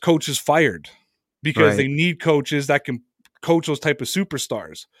gets coaches fired because they need coaches that can coach those type of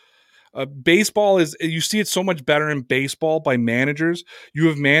superstars. Baseball you see it so much better in baseball by managers. You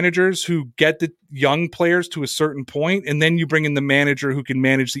have managers who get the young players to a certain point, and then you bring in the manager who can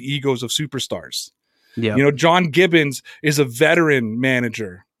manage the egos of superstars. Yeah. John Gibbons is a veteran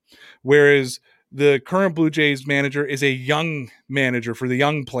manager, whereas the current Blue Jays manager is a young manager for the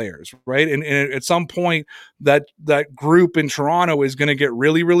young players, right? And at some point, that group in Toronto is going to get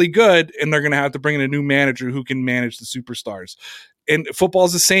really, really good, and they're going to have to bring in a new manager who can manage the superstars. And football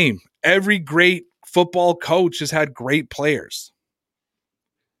is the same. Every great football coach has had great players.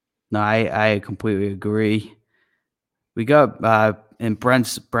 No, I completely agree. We got and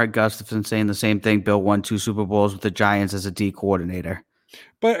Brett Gustafson saying the same thing. Bill won 2 Super Bowls with the Giants as a D coordinator.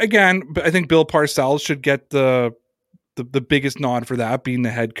 But again, I think Bill Parcells should get the biggest nod for that, being the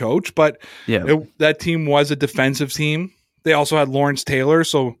head coach. But that team was a defensive team. They also had Lawrence Taylor.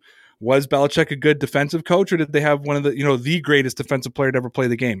 So was Belichick a good defensive coach, or did they have one of the greatest defensive player to ever play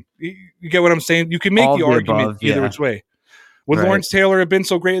the game? You get what I'm saying? You can make the argument either which way. Would Lawrence Taylor have been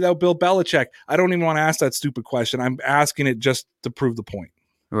so great without Bill Belichick? I don't even want to ask that stupid question. I'm asking it just to prove the point.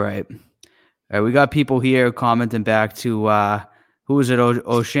 Right. All right. We got people here commenting back to who was it?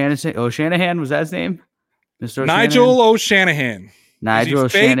 O'Shanahan? Was that his name? Mr. Nigel O'Shanahan. Nigel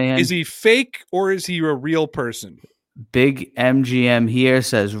O'Shanahan. Is he fake or is he a real person? Big MGM here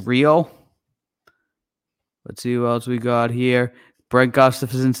says real. Let's see who else we got here. Brent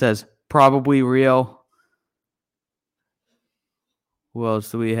Gustafson says probably real. Who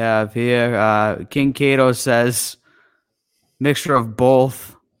else do we have here? King Cato says mixture of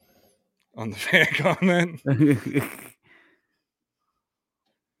both. on the fan comment.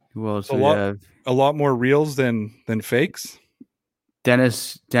 Who else So we have? a lot more reals than fakes.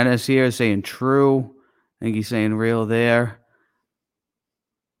 Dennis here is saying true. I think he's saying real there.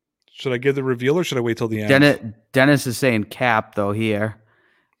 Should I give the reveal or should I wait till the end? Dennis is saying cap though here.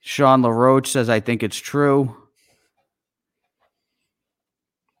 Sean LaRoche says I think it's true.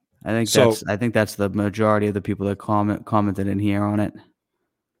 I think that's the majority of the people that commented in here on it.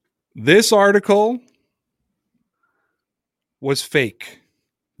 This article was fake.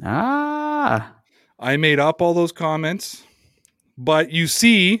 Ah. I made up all those comments, but you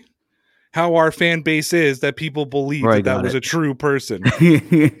see how our fan base is that people believe that was a true person.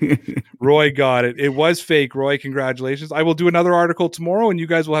 Roy got it. It was fake. Roy, congratulations. I will do another article tomorrow, and you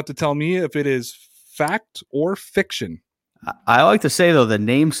guys will have to tell me if it is fact or fiction. I like to say, though, the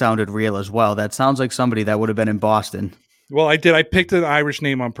name sounded real as well. That sounds like somebody that would have been in Boston. Well, I did. I picked an Irish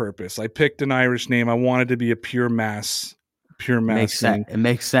name on purpose. I picked an Irish name. I wanted to be a pure mass name. It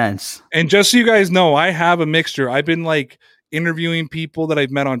makes sense. And just so you guys know, I have a mixture. I've been interviewing people that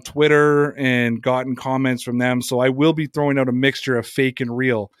I've met on Twitter and gotten comments from them. So I will be throwing out a mixture of fake and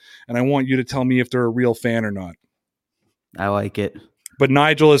real. And I want you to tell me if they're a real fan or not. I like it. But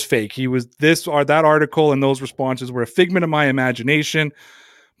Nigel is fake. He was that article and those responses were a figment of my imagination.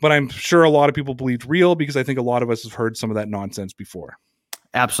 But I'm sure a lot of people believed real because I think a lot of us have heard some of that nonsense before.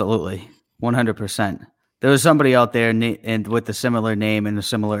 Absolutely. 100%. There was somebody out there and with a similar name in a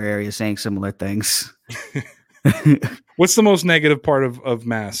similar area saying similar things. What's the most negative part of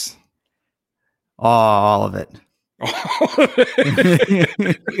mass? Oh, all of it.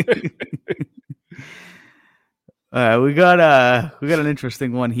 We got an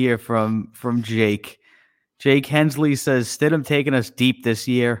interesting one here from Jake. Jake Hensley says Stidham taking us deep this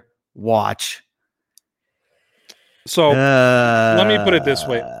year. Watch. So let me put it this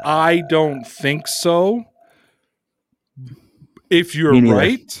way. I don't think so. If you're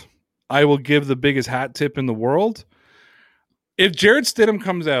right, I will give the biggest hat tip in the world. If Jared Stidham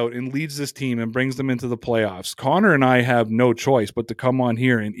comes out and leads this team and brings them into the playoffs, Connor and I have no choice but to come on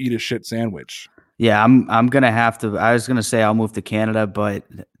here and eat a shit sandwich. Yeah, I'm going to have to. I was going to say I'll move to Canada, but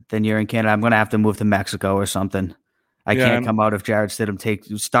then you're in Canada. I'm going to have to move to Mexico or something. I can't come out if Jared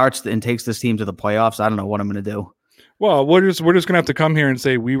Stidham starts and takes this team to the playoffs. I don't know what I'm going to do. Well, we're just going to have to come here and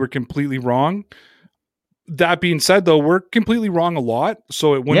say we were completely wrong. That being said, though, we're completely wrong a lot,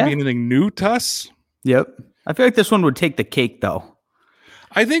 so it wouldn't be anything new to us. Yep. I feel like this one would take the cake, though.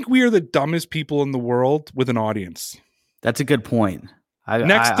 I think we are the dumbest people in the world with an audience. That's a good point.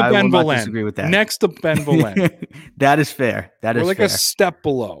 Next to Ben Volen. Disagree with that. Next to Ben Volen. That is fair. We're like fair. A step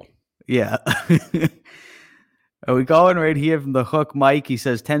below. Yeah. Are we going right here from the hook, Mike? He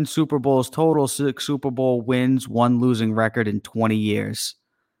says 10 Super Bowls total, 6 Super Bowl wins, 1 losing record in 20 years.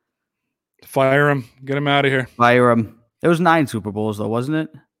 Fire him. Get him out of here. Fire him. There was 9 Super Bowls, though, wasn't it?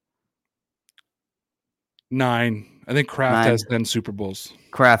 9. I think Kraft has 10 Super Bowls.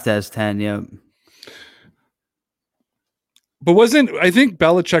 Kraft has 10, yeah. But I think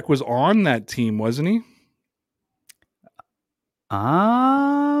Belichick was on that team, wasn't he?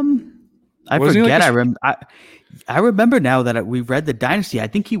 I forget. I remember now that we read the Dynasty. I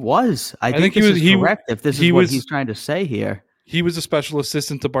think he was. I think this is correct. If this is what he's trying to say here. He was a special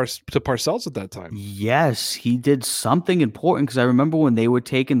assistant to Parcells at that time. Yes, he did something important because I remember when they were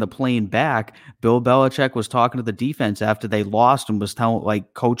taking the plane back, Bill Belichick was talking to the defense after they lost and was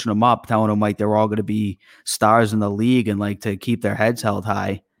coaching them up, telling them they're all going to be stars in the league and to keep their heads held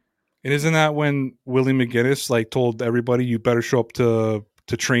high. And isn't that when Willie McGinnis told everybody you better show up to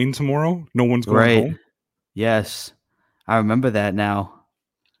train tomorrow? No one's going home. Yes, I remember that now.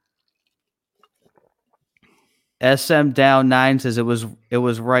 SM Down 9 says it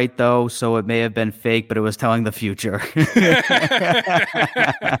was right though, so it may have been fake, but it was telling the future. Oh,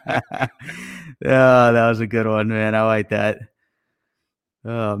 that was a good one, man. I like that.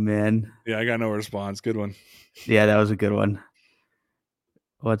 Oh man. Yeah, I got no response. Good one. Yeah, that was a good one.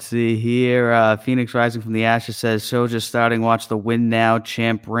 Let's see here. Phoenix Rising from the Ashes says, "So just starting. Watch the win now.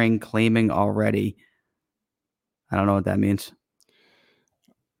 Champ ring claiming already." I don't know what that means.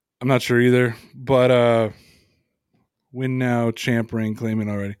 I'm not sure either, but win now, champ ring claiming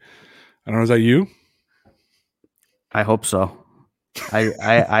already. I don't know. Is that you? I hope so.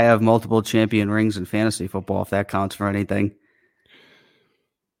 I have multiple champion rings in fantasy football, if that counts for anything.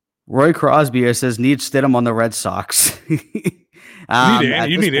 Roy Crosby says, need Stidham on the Red Sox. You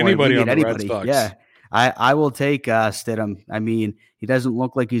need anybody on the Red Sox. Yeah, I will take Stidham. I mean, he doesn't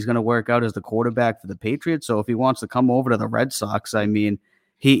look like he's going to work out as the quarterback for the Patriots. So if he wants to come over to the Red Sox, I mean,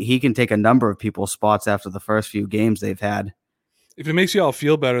 he can take a number of people's spots after the first few games they've had. If it makes you all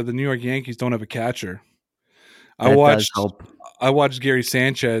feel better, the New York Yankees don't have a catcher. That does help. I watched Gary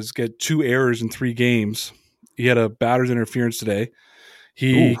Sanchez get 2 errors in 3 games. He had a batter's interference today.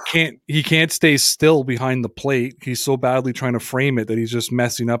 He can't stay still behind the plate. He's so badly trying to frame it that he's just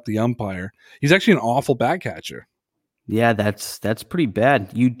messing up the umpire. He's actually an awful bat catcher. Yeah, that's pretty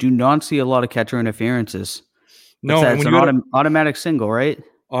bad. You do not see a lot of catcher interferences. No, it's an automatic single, right?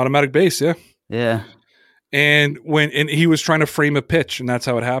 Automatic base, yeah. Yeah. And he was trying to frame a pitch, and that's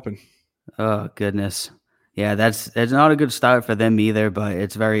how it happened. Oh goodness. Yeah, that's not a good start for them either, but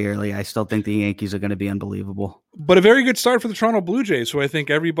it's very early. I still think the Yankees are going to be unbelievable. But a very good start for the Toronto Blue Jays, who I think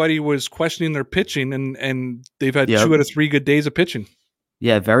everybody was questioning their pitching, and they've had 2 out of 3 good days of pitching.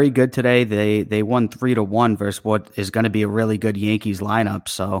 Yeah, very good today. They won 3-1 versus what is going to be a really good Yankees lineup.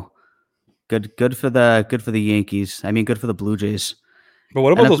 So good for the Yankees. I mean, good for the Blue Jays. But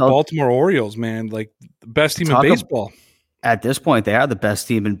what about those Baltimore Orioles, man? Like the best team in baseball. At this point, they are the best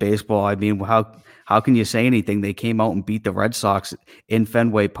team in baseball. I mean, how can you say anything? They came out and beat the Red Sox in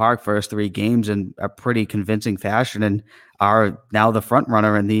Fenway Park first 3 games in a pretty convincing fashion, and are now the front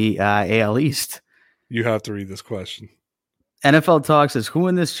runner in the AL East. You have to read this question. NFL Talk says, who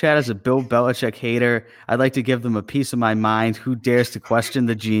in this chat is a Bill Belichick hater? I'd like to give them a piece of my mind. Who dares to question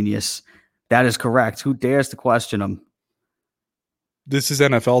the genius? That is correct. Who dares to question him? This is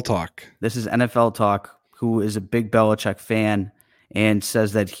NFL Talk. This is NFL Talk, who is a big Belichick fan and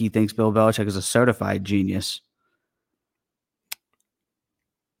says that he thinks Bill Belichick is a certified genius.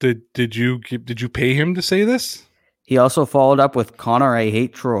 Did you pay him to say this? He also followed up with, Connor, I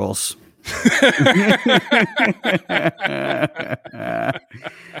hate trolls.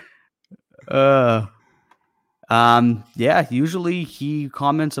 Yeah, usually he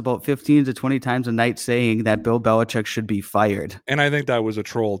comments about 15 to 20 times a night saying that Bill Belichick should be fired. And I think that was a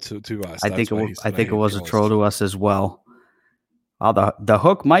troll to us. I think it was a troll to us as well. The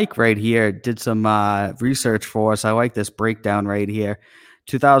hook Mike right here did some research for us. I like this breakdown right here.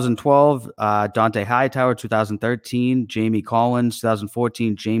 2012, Dante Hightower. 2013, Jamie Collins.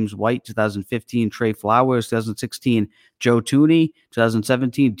 2014, James White. 2015, Trey Flowers. 2016, Joe Tooney.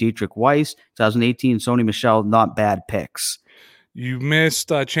 2017, Dietrich Weiss. 2018, Sony Michel. Not bad picks. You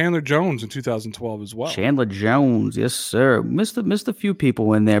missed Chandler Jones in 2012 as well. Chandler Jones, yes, sir. Missed a few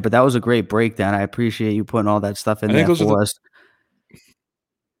people in there, but that was a great breakdown. I appreciate you putting all that stuff in there for us.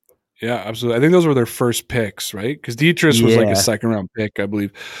 Yeah, absolutely. I think those were their first picks, right? Because Dietrich was like a 2nd-round pick, I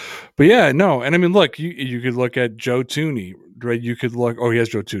believe. But yeah, no. And I mean, look, you could look at Joe Tooney, right? You could look. Oh, he has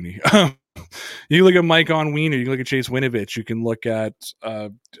Joe Tooney. You can look at Mike Onweiner. You can look at Chase Winovich. You can look at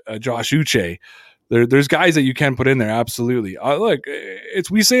Josh Uche. There's guys that you can put in there. Absolutely. Look,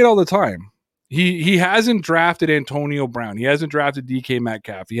 we say it all the time. He hasn't drafted Antonio Brown. He hasn't drafted DK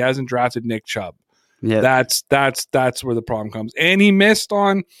Metcalf. He hasn't drafted Nick Chubb. Yeah, that's where the problem comes. And he missed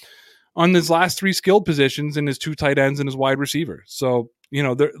on his last 3 skilled positions in his 2 tight ends and his wide receiver. So,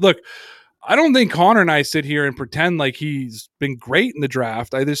 look, I don't think Connor and I sit here and pretend like he's been great in the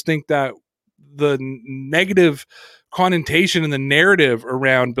draft. I just think that the negative connotation and the narrative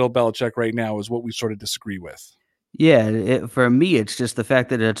around Bill Belichick right now is what we sort of disagree with. Yeah, for me, it's just the fact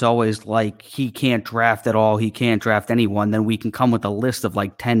that it's always like he can't draft at all. He can't draft anyone. Then we can come with a list of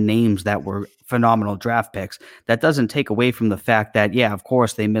like 10 names that were phenomenal draft picks. That doesn't take away from the fact that, yeah, of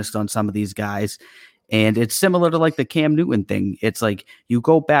course they missed on some of these guys. And it's similar to like the Cam Newton thing. It's like you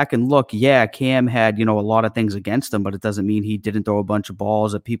go back and look, yeah, Cam had, a lot of things against him, but it doesn't mean he didn't throw a bunch of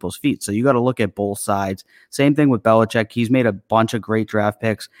balls at people's feet. So you got to look at both sides. Same thing with Belichick. He's made a bunch of great draft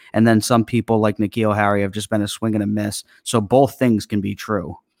picks. And then some people like N'Keal Harry have just been a swing and a miss. So both things can be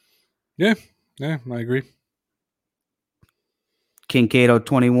true. Yeah, I agree. Kincaid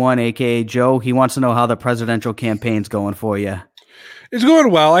 21, a.k.a. Joe, he wants to know how the presidential campaign's going for you. It's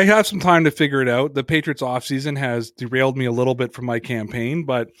going well. I have some time to figure it out. The Patriots offseason has derailed me a little bit from my campaign,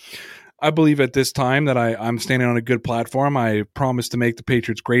 but I believe at this time that I'm standing on a good platform. I promise to make the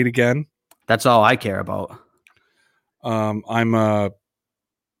Patriots great again. That's all I care about. I'm a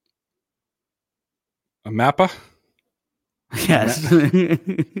Mappa. Yes.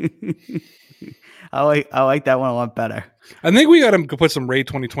 I like that one a lot better. I think we got to put some Ray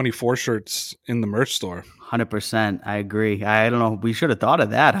 2024 shirts in the merch store. 100%. I agree. I don't know. We should have thought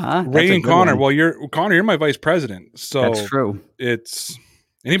of that, huh? Ray and Connor. Well, you're my vice president. So that's true. It's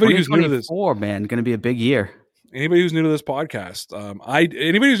anybody who's new to this. Man, going to be a big year. Anybody who's new to this podcast,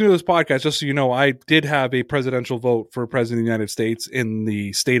 anybody who's new to this podcast, just so you know, I did have a presidential vote for president of the United States in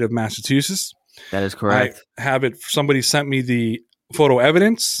the state of Massachusetts. That is correct. I have it. Somebody sent me the photo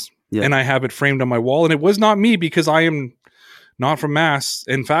evidence. Yep. And I have it framed on my wall. And it was not me because I am not from Mass.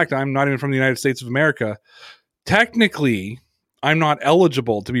 In fact, I'm not even from the United States of America. Technically, I'm not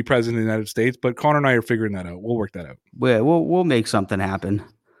eligible to be president of the United States, but Connor and I are figuring that out. We'll work that out. We'll make something happen.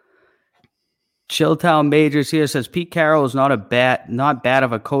 Chilltown Majors here says Pete Carroll is not bad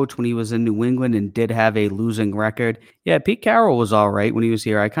of a coach when he was in New England and did have a losing record. Yeah, Pete Carroll was all right when he was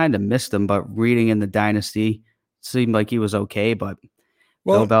here. I kind of missed him, but reading in the Dynasty seemed like he was okay, but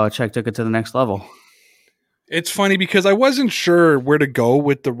Bill Belichick took it to the next level. It's funny because I wasn't sure where to go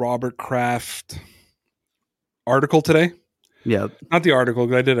with the Robert Kraft article today. Yeah. Not the article,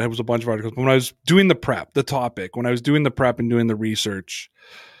 because it was a bunch of articles, but when I was doing the prep, the topic, when I was doing the prep and doing the research,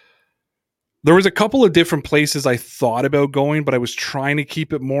 there was a couple of different places I thought about going, but I was trying to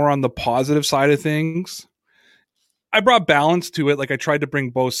keep it more on the positive side of things. I brought balance to it. Like I tried to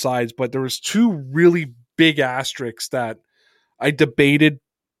bring both sides, but there was two really big asterisks that I debated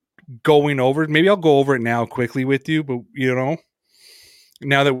going over. Maybe I'll go over it now quickly with you, but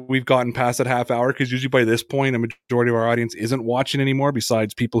now that we've gotten past that half hour, because usually by this point, a majority of our audience isn't watching anymore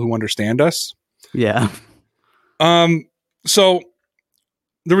besides people who understand us. Yeah. So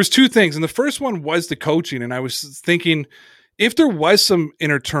there was two things, and the first one was the coaching, and I was thinking if there was some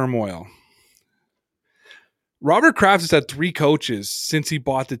inner turmoil, Robert Kraft has had 3 coaches since he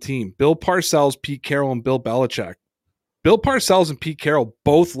bought the team: Bill Parcells, Pete Carroll, and Bill Belichick. Bill Parcells and Pete Carroll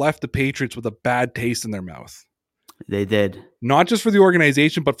both left the Patriots with a bad taste in their mouth. They did. Not just for the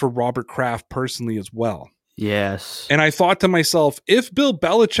organization, but for Robert Kraft personally as well. Yes. And I thought to myself, if Bill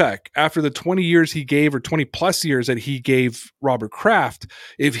Belichick, after the 20 years he gave, or 20 plus years that he gave Robert Kraft,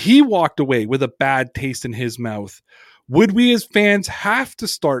 if he walked away with a bad taste in his mouth, would we as fans have to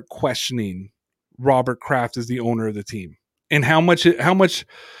start questioning Robert Kraft as the owner of the team? And how much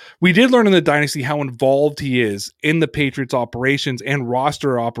we did learn in the dynasty how involved he is in the Patriots operations and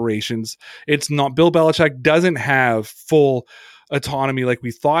roster operations. It's not, Bill Belichick doesn't have full autonomy like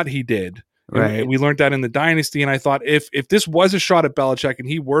we thought he did. Right. And we learned that in the dynasty. And I thought if this was a shot at Belichick and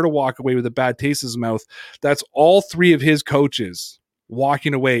he were to walk away with a bad taste in his mouth, that's all 3 of his coaches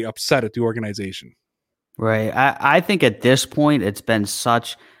walking away upset at the organization. Right. I think at this point, it's been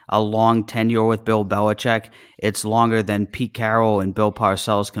such a long tenure with Bill Belichick. It's longer than Pete Carroll and Bill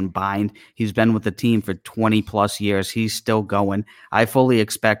Parcells combined. He's been with the team for 20 plus years. He's still going. I fully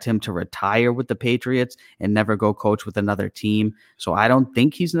expect him to retire with the Patriots and never go coach with another team. So I don't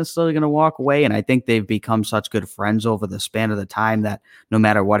think he's necessarily going to walk away. And I think they've become such good friends over the span of the time that no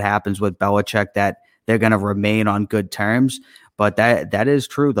matter what happens with Belichick, that they're going to remain on good terms. But that is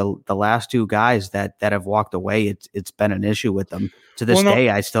true. The last 2 guys that have walked away, it's been an issue with them. To this day,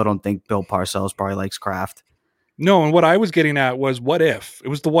 I still don't think Bill Parcells probably likes Kraft. No, and what I was getting at was what if. It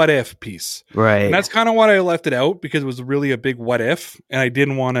was the what if piece. Right. And that's kind of why I left it out, because it was really a big what if, and I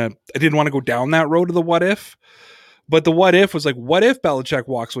didn't want to go down that road of the what if. But the what if was like, what if Belichick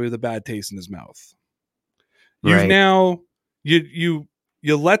walks away with a bad taste in his mouth? You've now you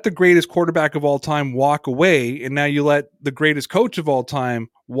let the greatest quarterback of all time walk away, and now you let the greatest coach of all time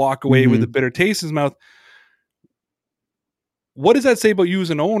walk away with a bitter taste in his mouth. What does that say about you as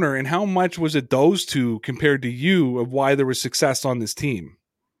an owner, and how much was it those 2 compared to you of why there was success on this team?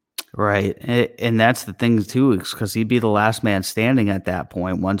 Right. And that's the thing too, because he'd be the last man standing at that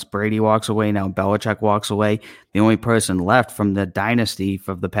point. Once Brady walks away, now Belichick walks away, the only person left from the dynasty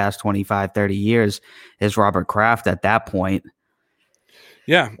for the past 25, 30 years is Robert Kraft at that point.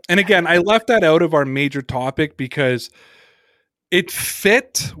 Yeah. And again, I left that out of our major topic because it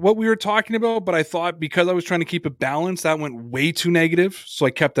fit what we were talking about, but I thought because I was trying to keep it balanced, that went way too negative. So I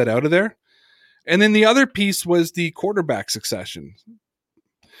kept that out of there. And then the other piece was the quarterback succession.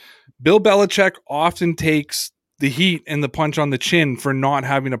 Bill Belichick often takes the heat and the punch on the chin for not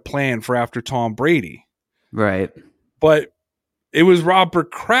having a plan for after Tom Brady. Right. But it was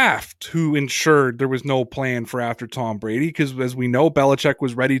Robert Kraft who ensured there was no plan for after Tom Brady, because as we know, Belichick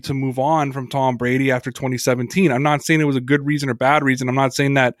was ready to move on from Tom Brady after 2017. I'm not saying it was a good reason or bad reason. I'm not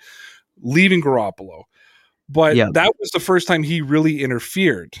saying that leaving Garoppolo, but that was the first time he really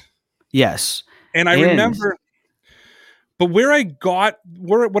interfered. Yes. And I remember, but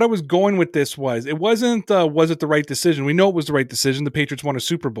what I was going with this was, it wasn't, was it the right decision? We know it was the right decision. The Patriots won a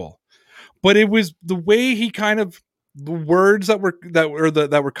Super Bowl, but it was the way he kind of, the words that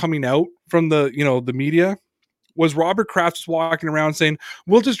were coming out from the media was Robert Kraft was walking around saying,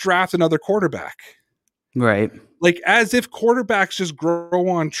 we'll just draft another quarterback. Right. Like as if quarterbacks just grow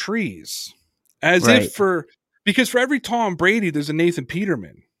on trees. As if because for every Tom Brady, there's a Nathan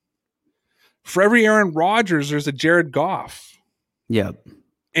Peterman. For every Aaron Rodgers, there's a Jared Goff. Yep.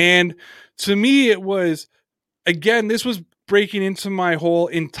 And to me, it was, again, this was breaking into my whole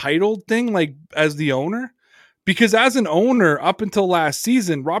entitled thing, like as the owner. Because as an owner, up until last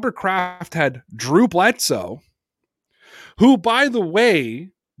season, Robert Kraft had Drew Bledsoe, who, by the way,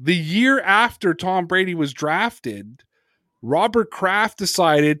 the year after Tom Brady was drafted, Robert Kraft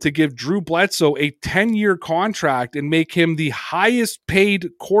decided to give Drew Bledsoe a 10-year contract and make him the highest paid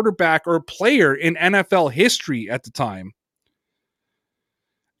quarterback or player in NFL history at the time.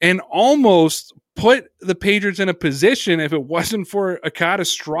 And almost put the Patriots in a position, if it wasn't for a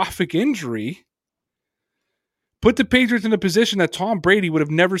catastrophic injury, put the Patriots in a position that Tom Brady would have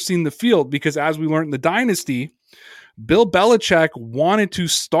never seen the field, because as we learned in the dynasty, Bill Belichick wanted to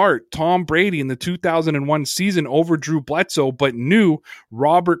start Tom Brady in the 2001 season over Drew Bledsoe, but knew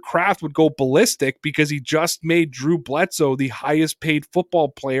Robert Kraft would go ballistic because he just made Drew Bledsoe the highest paid football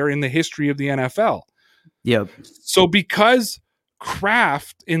player in the history of the NFL. Yep. So because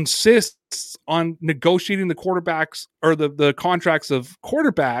Kraft insists on negotiating the quarterbacks or the contracts of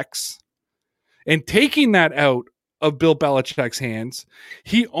quarterbacks and taking that out of Bill Belichick's hands,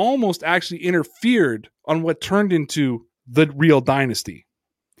 he almost actually interfered on what turned into the real dynasty.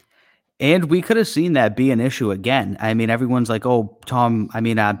 And we could have seen that be an issue again. I mean, everyone's like, oh, Bill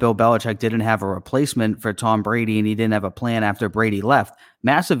Belichick didn't have a replacement for Tom Brady and he didn't have a plan after Brady left.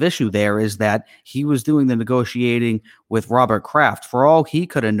 Massive issue there is that he was doing the negotiating with Robert Kraft. For all he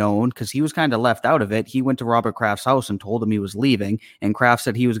could have known, because he was kind of left out of it, he went to Robert Kraft's house and told him he was leaving, and Kraft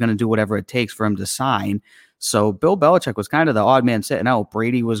said he was going to do whatever it takes for him to sign. So Bill Belichick was kind of the odd man sitting out.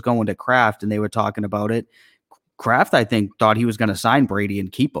 Brady was going to Kraft and they were talking about it. Kraft, I think, thought he was going to sign Brady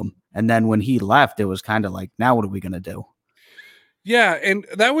and keep him. And then when he left, it was kind of like, now what are we going to do? Yeah, and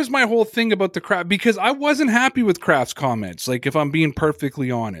that was my whole thing about the Kraft, because I wasn't happy with Kraft's comments, like, if I'm being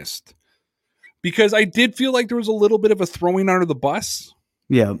perfectly honest. Because I did feel like there was a little bit of a throwing under the bus.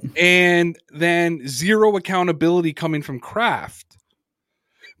 Yeah. And then zero accountability coming from Kraft.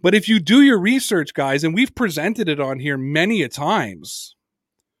 But if you do your research, guys, and we've presented it on here many a times,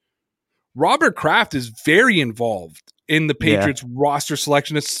 Robert Kraft is very involved in the Patriots roster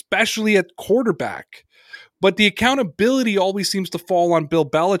selection, especially at quarterback. But the accountability always seems to fall on Bill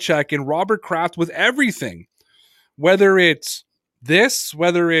Belichick and Robert Kraft with everything. Whether it's this,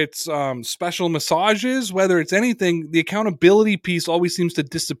 whether it's special massages, whether it's anything, the accountability piece always seems to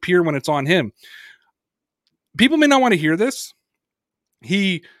disappear when it's on him. People may not want to hear this.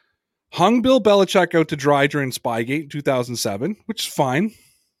 He hung Bill Belichick out to dry during Spygate in 2007, which is fine.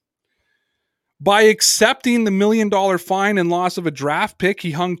 By accepting the $1 million fine and loss of a draft pick,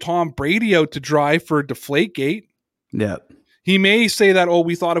 he hung Tom Brady out to dry for Deflategate. Yeah. He may say that, oh,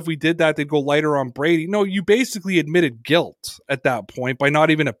 we thought if we did that, they'd go lighter on Brady. No, you basically admitted guilt at that point by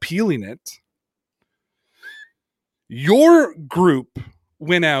not even appealing it. Your group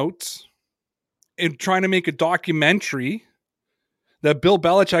went out and trying to make a documentary that Bill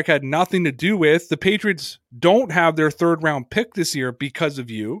Belichick had nothing to do with. The Patriots don't have their third round pick this year because of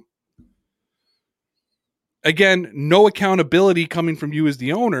you. Again, no accountability coming from you as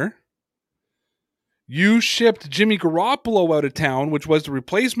the owner. You shipped Jimmy Garoppolo out of town, which was the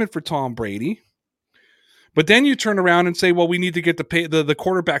replacement for Tom Brady. But then you turn around and say, well, we need to get the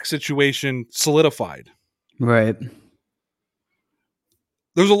quarterback situation solidified. Right.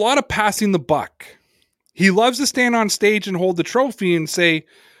 There's a lot of passing the buck. He loves to stand on stage and hold the trophy and say,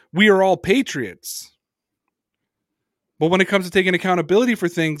 we are all Patriots. But when it comes to taking accountability for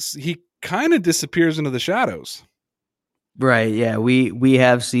things, he kind of disappears into the shadows. Right. Yeah. We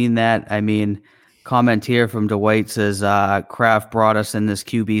have seen that. I mean, comment here from Dwight says, Kraft brought us in this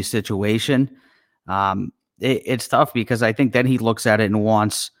QB situation. It's tough because I think then he looks at it and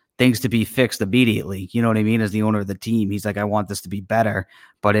wants things to be fixed immediately. You know what I mean? As the owner of the team, he's like, I want this to be better,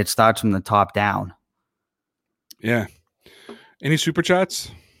 but it starts from the top down. Yeah. Any super chats?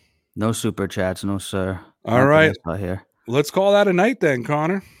 No super chats. No, sir. All right. Here. Let's call that a night then,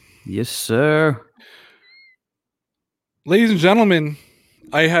 Connor. Yes, sir. Ladies and gentlemen,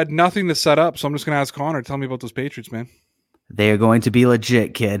 I had nothing to set up, so I'm just going to ask Connor. Tell me about those Patriots, man. They are going to be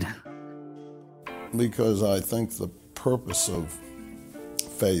legit, kid. Because I think the purpose of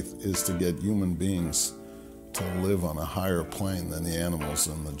faith is to get human beings to live on a higher plane than the animals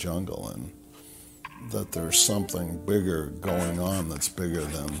in the jungle, and that there's something bigger going on that's bigger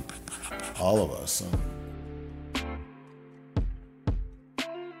than all of us. And